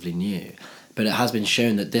relatively new, but it has been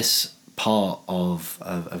shown that this part of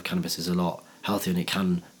cannabis is a lot healthier,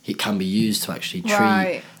 and it can be used to actually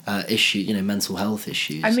treat mental health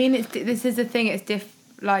issues. I mean, this is the thing. It's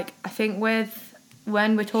I think when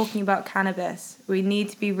we're talking about cannabis, we need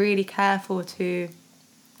to be really careful because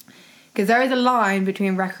there is a line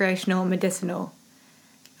between recreational and medicinal.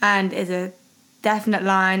 And is a definite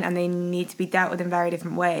line, and they need to be dealt with in very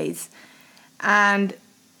different ways. And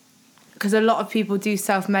because a lot of people do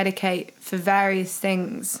self-medicate for various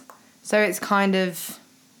things, so it's kind of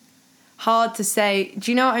hard to say. Do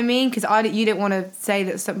you know what I mean? Because you don't want to say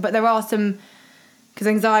that, but there are some. Because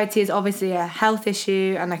anxiety is obviously a health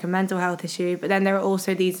issue and a mental health issue, but then there are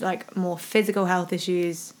also these more physical health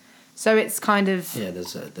issues. So it's kind of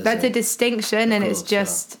there's a distinction, and it's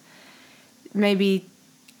just maybe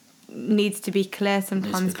needs to be clear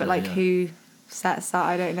sometimes, but who sets that,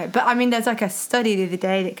 I don't know. But I mean, there's a study the other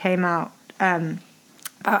day that came out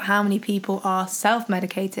about how many people are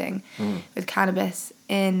self-medicating with cannabis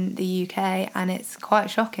in the UK, and it's quite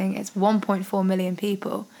shocking. It's 1.4 million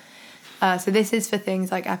people. So this is for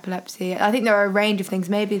things like epilepsy. I think there are a range of things.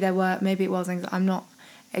 Maybe it was. I'm not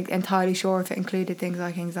entirely sure if it included things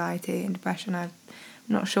like anxiety and depression. I'm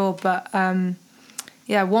not sure, but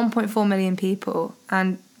 1.4 million people,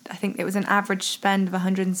 and I think it was an average spend of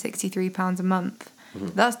 £163 a month.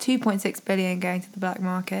 That's 2.6 billion going to the black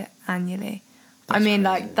market annually. That's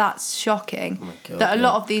crazy. That's shocking. Oh my God, that a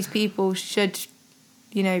lot of these people should,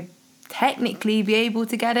 technically be able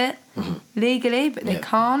to get it legally, but they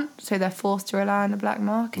can't, so they're forced to rely on the black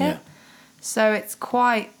market. Yeah. So it's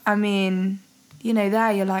quite,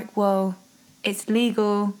 there you're like, well, it's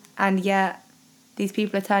legal, and yet these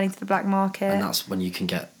people are turning to the black market. And that's when you can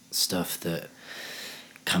get stuff that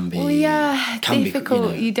can be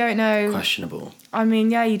difficult. You don't know. Questionable.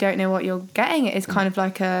 You don't know what you're getting. It's kind of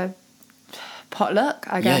like a potluck,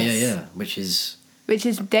 I guess. Yeah. Which is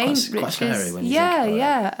dangerous. Quite scary when you think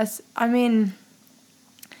about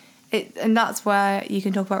it. And that's where you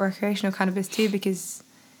can talk about recreational cannabis too, because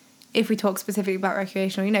if we talk specifically about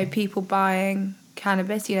recreational, people buying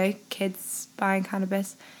cannabis, kids buying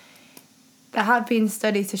cannabis, there have been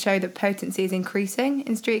studies to show that potency is increasing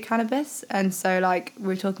in street cannabis. And so, like we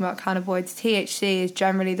were talking about cannabinoids, THC is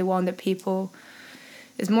generally the one that people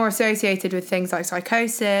is more associated with things like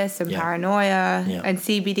psychosis and paranoia. Yeah. And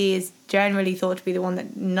CBD is generally thought to be the one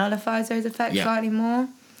that nullifies those effects slightly more.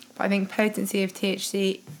 But I think potency of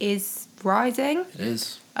THC is rising. It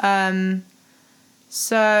is. And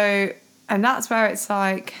that's where it's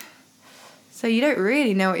like, so you don't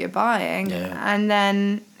really know what you're buying. Yeah. And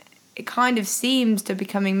then it kind of seems to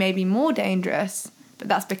becoming maybe more dangerous, but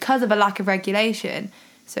that's because of a lack of regulation.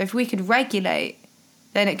 So if we could regulate,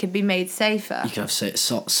 then it could be made safer. You could have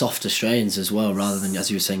softer strains as well, rather than, as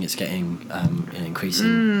you were saying, it's getting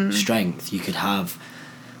increasing strength. You could have...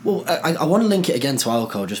 Well, I want to link it again to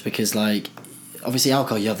alcohol, just because, obviously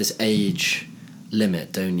alcohol, you have this age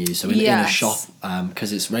limit, don't you? So in a shop,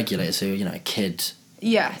 because it's regulated, so, a kid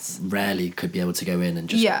rarely could be able to go in and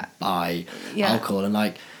just buy alcohol.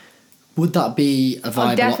 And, would that be a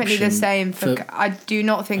viable definitely option? The same. I do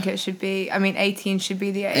not think it should be... 18 should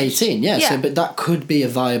be the age. 18, yeah. So, but that could be a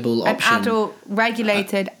viable option. An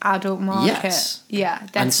regulated adult market. Yes. Yeah,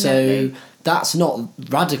 definitely. And so that's not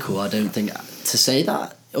radical, I don't think, to say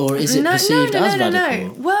that. Or is it perceived as radical?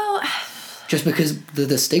 No. Well... Just because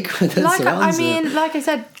the stigma that surrounds it. Like I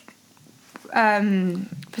said,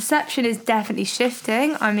 perception is definitely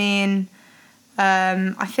shifting.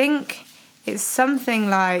 I think it's something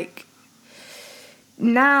like...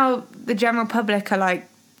 Now the general public are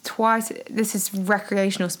twice... This is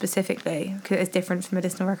recreational specifically, because it's different from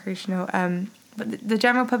medicinal recreational. But the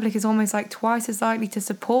general public is almost twice as likely to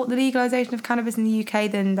support the legalisation of cannabis in the UK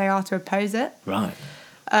than they are to oppose it. Right.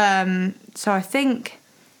 So I think,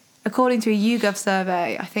 according to a YouGov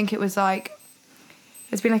survey, I think it was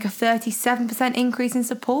there's been a 37% increase in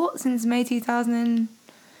support since May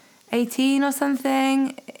 2018 or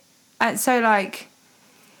something. And so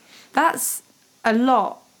that's a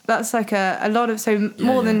lot. That's a lot of... So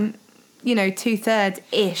more than,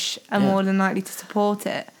 2/3-ish are more than likely to support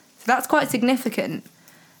it. So that's quite significant.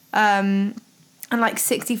 And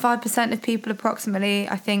 65% of people approximately,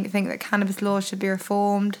 I think that cannabis laws should be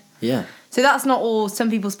reformed. Yeah. So that's not all. Some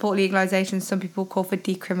people support legalisation, some people call for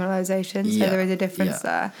decriminalisation. So there is a difference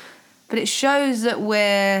there. But it shows that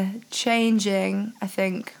we're changing, I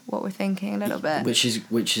think, what we're thinking a little bit. Which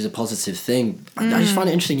is a positive thing. I just find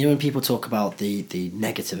it interesting, when people talk about the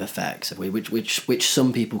negative effects, which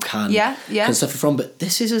some people can suffer from. But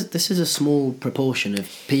this is a small proportion of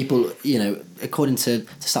people. According to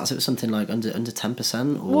stats, it was something like under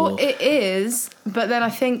 10%. Well, it is. But then I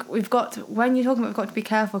think when you're talking about, we've got to be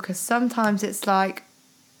careful, because sometimes it's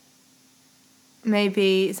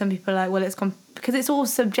maybe some people are well, it's because it's all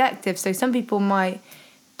subjective. So some people might,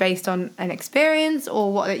 based on an experience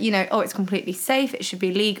or what, it's completely safe, it should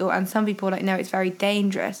be legal. And some people are no, it's very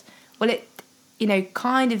dangerous. Well, it,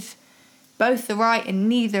 kind of both are right and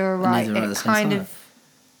neither are right. It kind of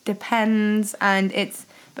depends. And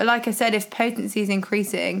but like I said, if potency is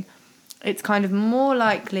increasing, it's kind of more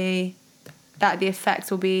likely that the effects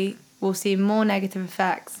we'll see more negative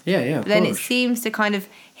effects. Yeah, but then it seems to kind of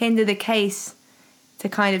hinder the case to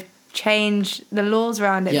kind of change the laws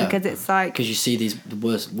around it, because it's because you see these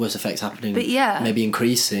worse effects happening, but maybe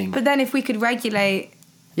increasing. But then if we could regulate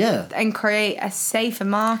and create a safer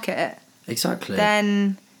market, exactly,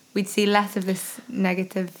 then we'd see less of this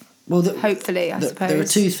negative. Well, hopefully, I suppose there are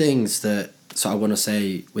two things that I want to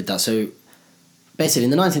say with that. So basically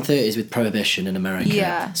in the 1930s with Prohibition in America,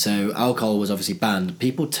 Yeah. so alcohol was obviously banned.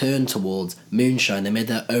 People turned towards moonshine. They made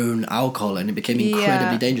their own alcohol, and it became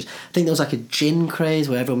incredibly dangerous. I think there was like a gin craze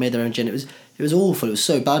where everyone made their own gin. It was awful. It was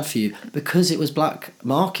so bad for you because it was black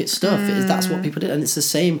market stuff. That's what people did, and it's the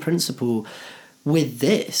same principle with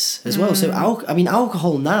this as well. So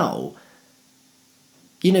alcohol now.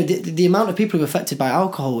 You know, the amount of people who are affected by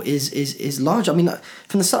alcohol is large. I mean,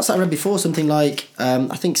 from the stats that I read before, something like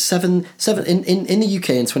I think seven in the UK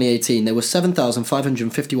in 2018 there were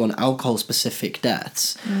 7,551 alcohol specific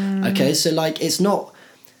deaths. Okay, so like it's not.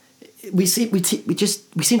 We seem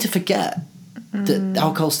to forget that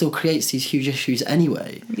alcohol still creates these huge issues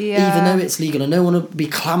anyway. Yeah. Even though it's legal, and no one would be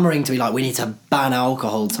clamouring to be like, we need to ban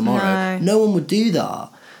alcohol tomorrow. No one would do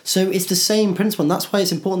that. So it's the same principle, and that's why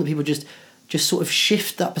it's important that people just sort of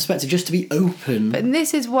shift that perspective, just to be open. But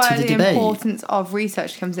this is where the importance of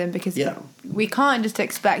research comes in, because we can't just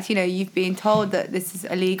expect, you know, you've been told that this is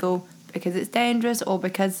illegal because it's dangerous or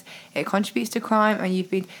because it contributes to crime,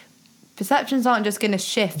 and perceptions aren't just going to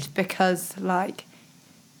shift because, like,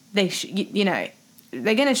 you know,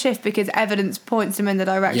 they're going to shift because evidence points them in the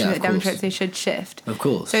direction that demonstrates they should shift. Of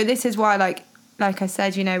course. So this is why, like I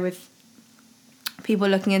said, you know, with people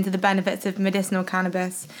looking into the benefits of medicinal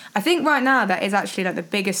cannabis. I think right now that is actually like the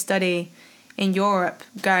biggest study in Europe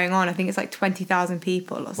going on. I think it's like 20,000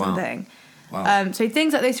 people or something. Wow. So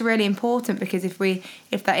things like this are really important, because if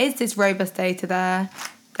there is this robust data there,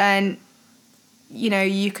 then, you know,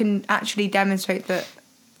 you can actually demonstrate that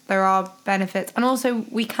there are benefits, and also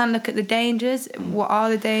we can look at the dangers. What are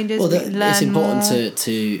the dangers? Well, it's important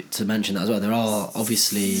to mention that as well. There are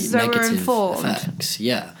obviously negative effects.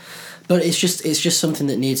 Yeah. But it's just something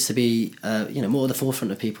that needs to be, you know, more at the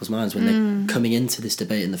forefront of people's minds when they're coming into this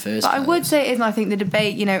debate in the first place. I would say it is, and I think the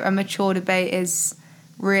debate, you know, a mature debate is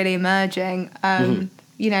really emerging.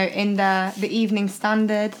 You know, in the Evening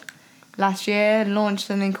Standard last year launched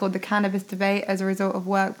something called the Cannabis Debate as a result of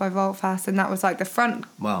work by Voltfast, and that was like the front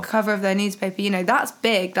cover of their newspaper. You know, that's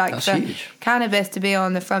big. Like, that's for huge. Cannabis to be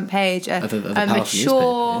on the front page, of a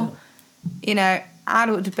mature, you know,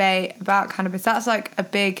 adult debate about cannabis, that's like a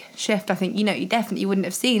big shift. I think, you know, you definitely wouldn't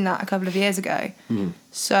have seen that a couple of years ago.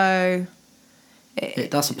 So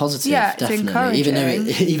that's a positive. Yeah, definitely.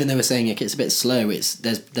 Even though we're saying it's a bit slow,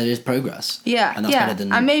 there is progress. Yeah, and that's better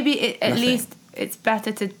than and maybe at least it's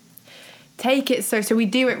better to take it so we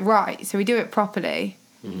do it right, so we do it properly,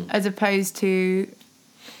 as opposed to,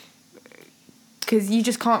 because you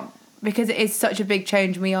just can't, because it is such a big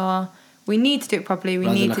change. We need to do it properly. We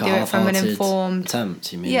need to do it from an informed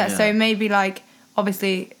attempt. You mean? Yeah. So maybe, like,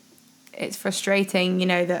 obviously, it's frustrating, you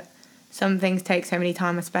know, that some things take so many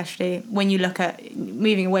time, especially when you look at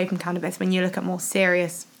moving away from cannabis. When you look at more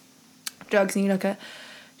serious drugs and you look at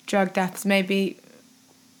drug deaths, maybe.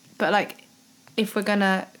 But, like, if we're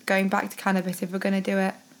going back to cannabis, if we're gonna do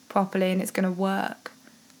it properly and it's gonna work,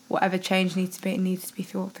 whatever change needs to be, it needs to be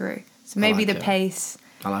thought through. So maybe the pace,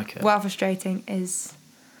 I like it. While frustrating,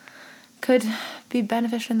 could be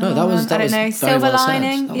beneficial in the long run. I don't know. Silver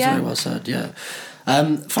lining. That was very well said. Yeah.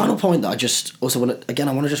 Final point that I just also want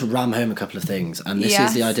to just ram home a couple of things, and this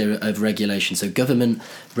is the idea of regulation. So government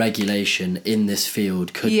regulation in this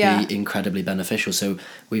field could be incredibly beneficial. So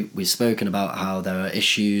we've spoken about how there are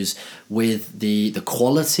issues with the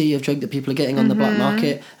quality of drug that people are getting on the black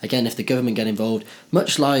market. Again, if the government get involved,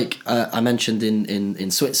 much like I mentioned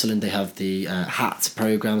in Switzerland, they have the HAT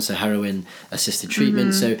program, so heroin assisted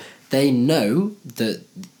treatment. So they know that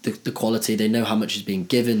the quality, they know how much is being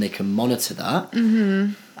given, they can monitor that.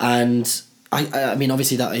 And I mean,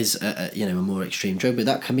 obviously that is a more extreme drug, but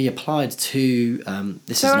that can be applied to,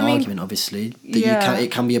 this is an argument obviously, that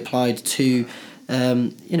it can be applied to,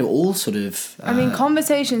 all sort of...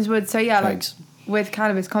 conversations would, with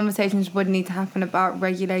cannabis, conversations would need to happen about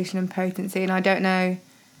regulation and potency, and I don't know,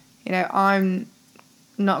 I'm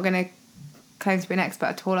not going to claim to be an expert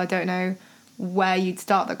at all. I don't know where you'd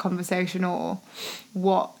start that conversation or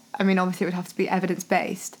what. Obviously it would have to be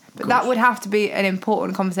evidence-based, but that would have to be an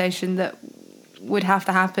important conversation that would have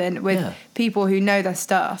to happen with people who know their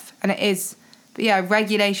stuff, and it is. But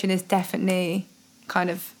regulation is definitely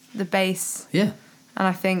kind of the base. Yeah. And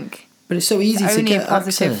I think... But it's so easy to get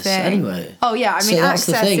access anyway. Oh, yeah, so that's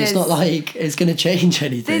the thing. It's not like it's going to change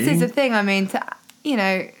anything. This is the thing,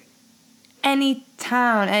 any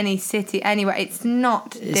town, any city, anywhere, it's not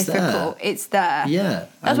difficult. It's there. Yeah.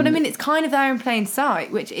 That's what I mean. It's kind of there in plain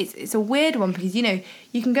sight, which it's a weird one, because, you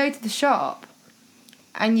can go to the shop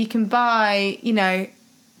and you can buy,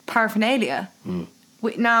 paraphernalia.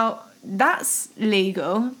 Now, that's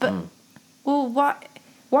legal, but, well,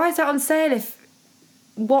 why is that on sale if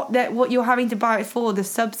what you're having to buy it for, the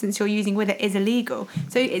substance you're using with it, is illegal.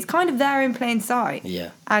 So it's kind of there in plain sight.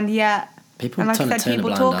 Yeah. And yet, people, and like I said,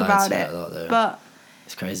 people talk about it, but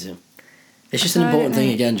it's crazy. It's just an important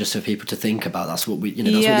thing, again, just for people to think about. That's what we, that's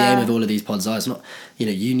what the aim of all of these pods are. It's not,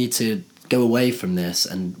 you need to go away from this,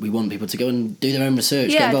 and we want people to go and do their own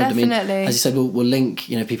research, get involved. Definitely. I mean, as you said, we'll link,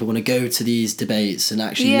 people want to go to these debates and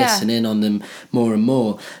actually listen in on them more and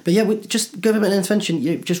more. But with just government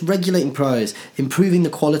intervention, just regulating price, improving the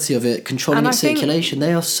quality of it, controlling its circulation,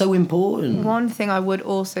 they are so important. One thing I would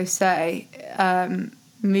also say,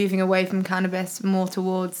 moving away from cannabis more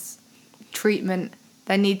towards treatment,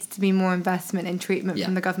 there needs to be more investment in treatment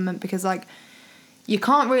from the government, because you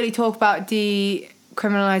can't really talk about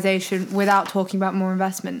decriminalisation without talking about more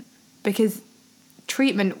investment, because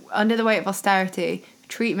treatment, under the weight of austerity,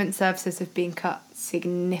 treatment services have been cut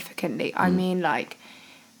significantly. I mean, I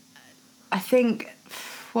think,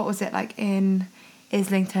 what was it, in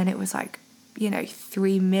Islington, it was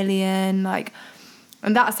 3 million,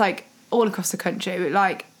 and that's all across the country,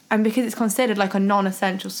 and because it's considered a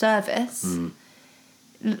non-essential service.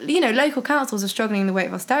 Local councils are struggling in the weight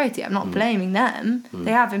of austerity. I'm not blaming them.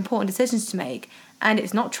 They have important decisions to make, and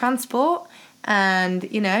it's not transport, and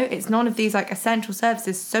it's none of these essential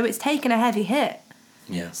services, so it's taken a heavy hit.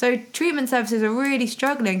 So treatment services are really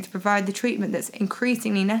struggling to provide the treatment that's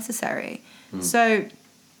increasingly necessary. So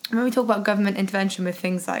when we talk about government intervention with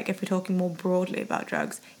things if we're talking more broadly about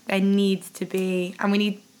drugs, there needs to be, and we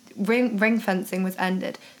need ring fencing was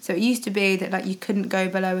ended. So it used to be that you couldn't go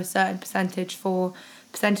below a certain percentage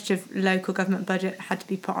of local government budget had to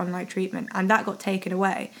be put on treatment, and that got taken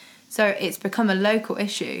away. So it's become a local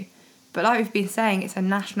issue, but like we've been saying, it's a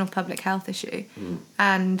national public health issue,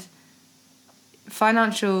 and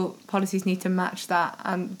financial policies need to match that,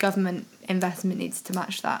 and government investment needs to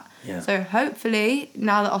match that. So hopefully,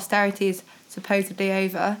 now that austerity is supposedly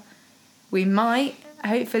over, we might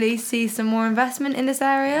hopefully see some more investment in this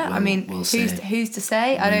area. Who's to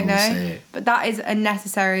say? I don't know, but that is a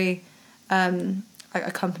necessary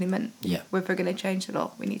accompaniment. If we're going to change the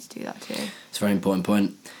law, we need to do that too. It's a very important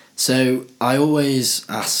point. So I always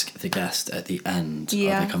ask the guest at the end of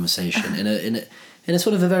the conversation in a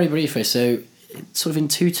sort of a very brief way. So sort of in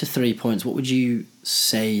 2 to 3 points, what would you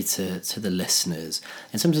say to the listeners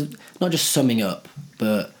in terms of not just summing up,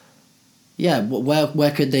 but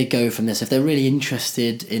where could they go from this if they're really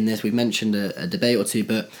interested in this? We've mentioned a debate or two,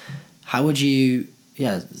 but how would you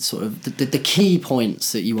sort of the key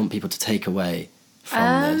points that you want people to take away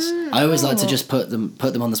from this? I always like to just put them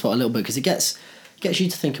on the spot a little bit, because it gets you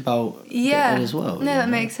to think about it as well. No, that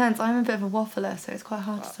makes sense. I'm a bit of a waffler, so it's quite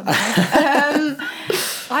hard to summarize.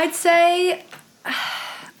 I'd say,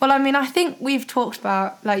 I think we've talked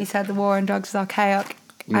about, like you said, the war on drugs is archaic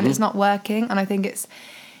and it's not working, and I think it's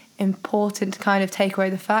important to kind of take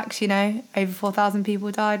away the facts. Over 4,000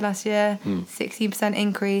 people died last year, 16%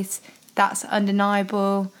 increase, that's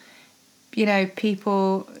undeniable.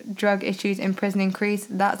 Drug issues in prison increase,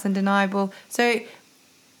 that's undeniable. So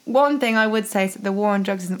one thing I would say is that the war on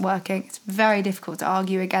drugs isn't working. It's very difficult to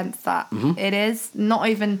argue against that. It is not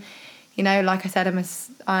even, like I said,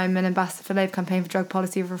 I'm an ambassador for the Labour campaign for drug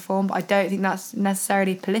policy reform, but I don't think that's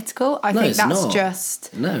necessarily political. I think that's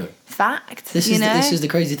just fact. This is the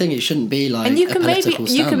crazy thing. It shouldn't be and you can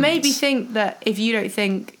stance. You can maybe think that if you don't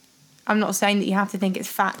think, I'm not saying that you have to think it's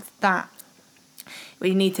fact that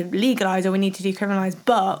we need to legalise or we need to decriminalise,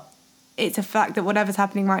 but it's a fact that whatever's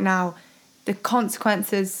happening right now, the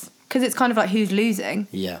consequences, because it's kind of who's losing.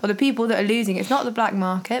 Well, the people that are losing, it's not the black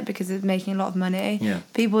market because it's making a lot of money.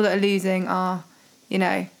 People that are losing are,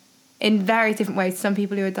 in various different ways. Some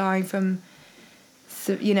people who are dying from,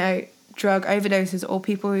 drug overdoses, or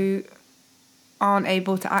people who aren't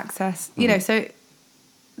able to access, so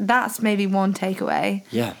that's maybe one takeaway.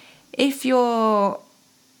 If you're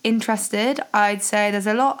interested, I'd say there's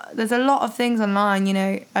a lot of things online.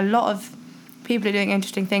 A lot of people are doing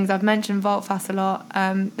interesting things. I've mentioned VoltFast a lot.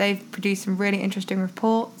 They've produced some really interesting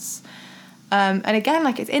reports, and again,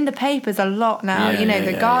 it's in the papers a lot now.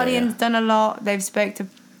 The Guardian's done a lot. They've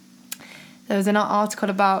there was an article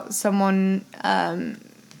about someone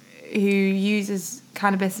who uses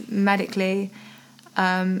cannabis medically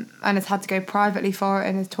and has had to go privately for it,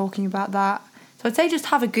 and is talking about that. So I'd say just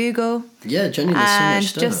have a Google. Genuinely, and so much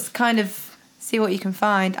stuff. Just kind of see what you can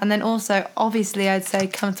find. And then also, obviously, I'd say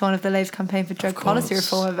come to one of the Labour campaign for drug policy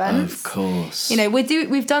reform events. Of course.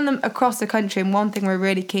 We've done them across the country, and one thing we're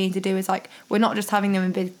really keen to do is we're not just having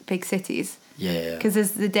them in big cities. Because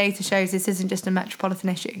as the data shows, this isn't just a metropolitan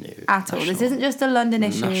issue at all. This isn't just a London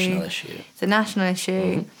issue. National issue. It's a national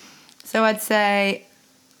issue. So I'd say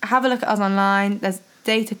have a look at us online. There's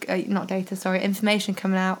information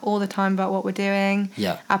coming out all the time about what we're doing,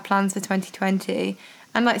 our plans for 2020,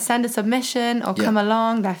 and like send a submission or come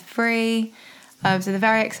along. They're free, so they're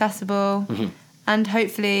very accessible, and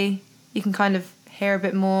hopefully you can kind of hear a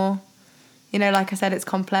bit more. You know, like I said, it's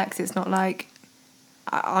complex. It's not like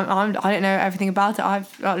I don't know everything about it.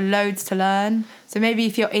 I've got loads to learn. So maybe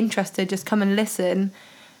if you're interested, just come and listen,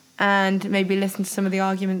 and maybe listen to some of the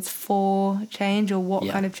arguments for change or what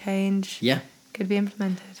kind of change could be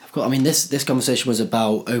implemented. Of course, I mean, this conversation was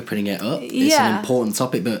about opening it up. It's an important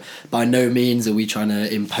topic, but by no means are we trying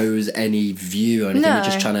to impose any view or anything. No. We're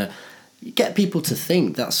just trying to get people to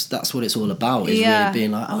think. That's what it's all about, is really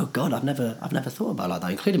being like, oh God, I've never thought about it like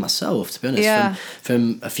that, including myself, to be honest,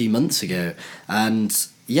 from a few months ago. And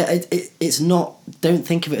it's not, don't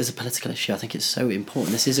think of it as a political issue. I think it's so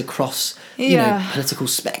important. This is a cross political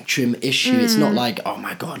spectrum issue. It's not like, oh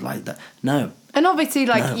my God, like that. No. And obviously,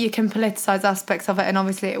 like, you can politicise aspects of it, and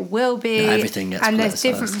obviously it will be. Yeah, everything gets and politicised. there's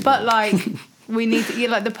different, but like, we need to,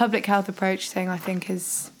 like, the public health approach thing, I think,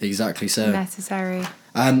 is exactly so necessary.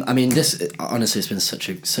 I mean, this honestly has been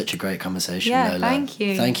such a great conversation. Yeah, Lola. thank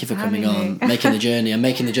you. Thank you for coming on, making the journey, and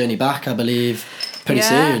making the journey back, I believe, pretty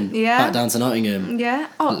soon. Yeah. Back down to Nottingham. Yeah.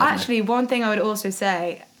 Oh, actually, one thing I would also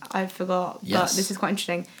say, I forgot, but this is quite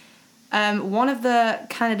interesting. One of the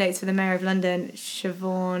candidates for the Mayor of London,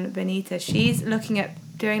 Siobhan Benita, she's looking at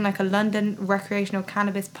doing like a London recreational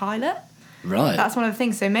cannabis pilot. Right. That's one of the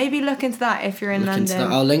things. So maybe look into that if you're in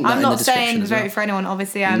London. I'll link that in the description. I'm not saying vote for anyone,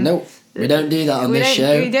 obviously. Nope. We don't do that on this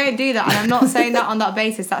show. We don't do that, and I'm not saying that on that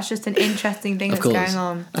basis. That's just an interesting thing that's going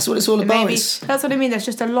on. That's what it's all about. That's what I mean. There's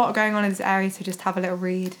just a lot going on in this area, so just have a little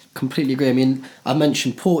read. Completely agree. I mean, I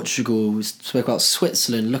mentioned Portugal, we spoke about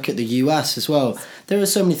Switzerland, look at the US as well. There are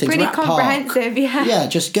so many things. Pretty comprehensive, Yeah,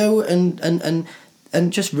 just go and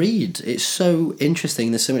just read. It's so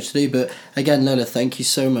interesting. There's so much to do. But again, Lola, thank you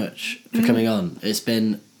so much for coming on. It's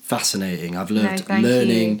been fascinating. I've loved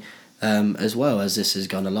learning as well as this has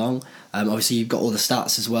gone along. Obviously, you've got all the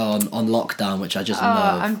stats as well on lockdown, which I just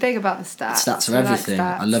love. I'm big about the stats. Stats are everything.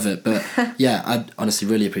 I love it. But yeah, I honestly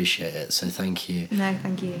really appreciate it. So thank you. No,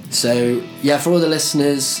 thank you. So yeah, for all the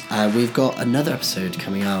listeners, we've got another episode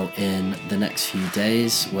coming out in the next few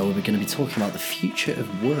days where we're going to be talking about the future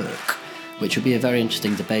of work, which will be a very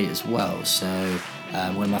interesting debate as well. So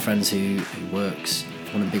one of my friends who works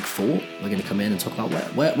for one of the big four, we're going to come in and talk about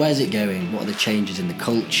where's it going, what are the changes in the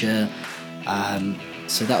culture.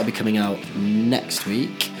 So that'll be coming out next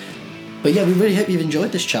week. But yeah, we really hope you've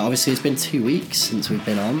enjoyed this chat. Obviously, it's been 2 weeks since we've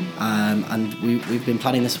been on, and we've been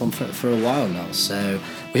planning this one for a while now. So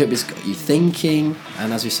we hope it's got you thinking.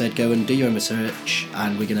 And as we said, go and do your own research,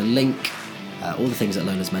 and we're going to link all the things that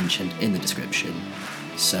Lola's mentioned in the description.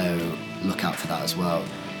 So look out for that as well.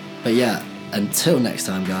 But yeah, until next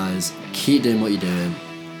time, guys, keep doing what you're doing.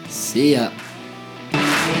 See ya.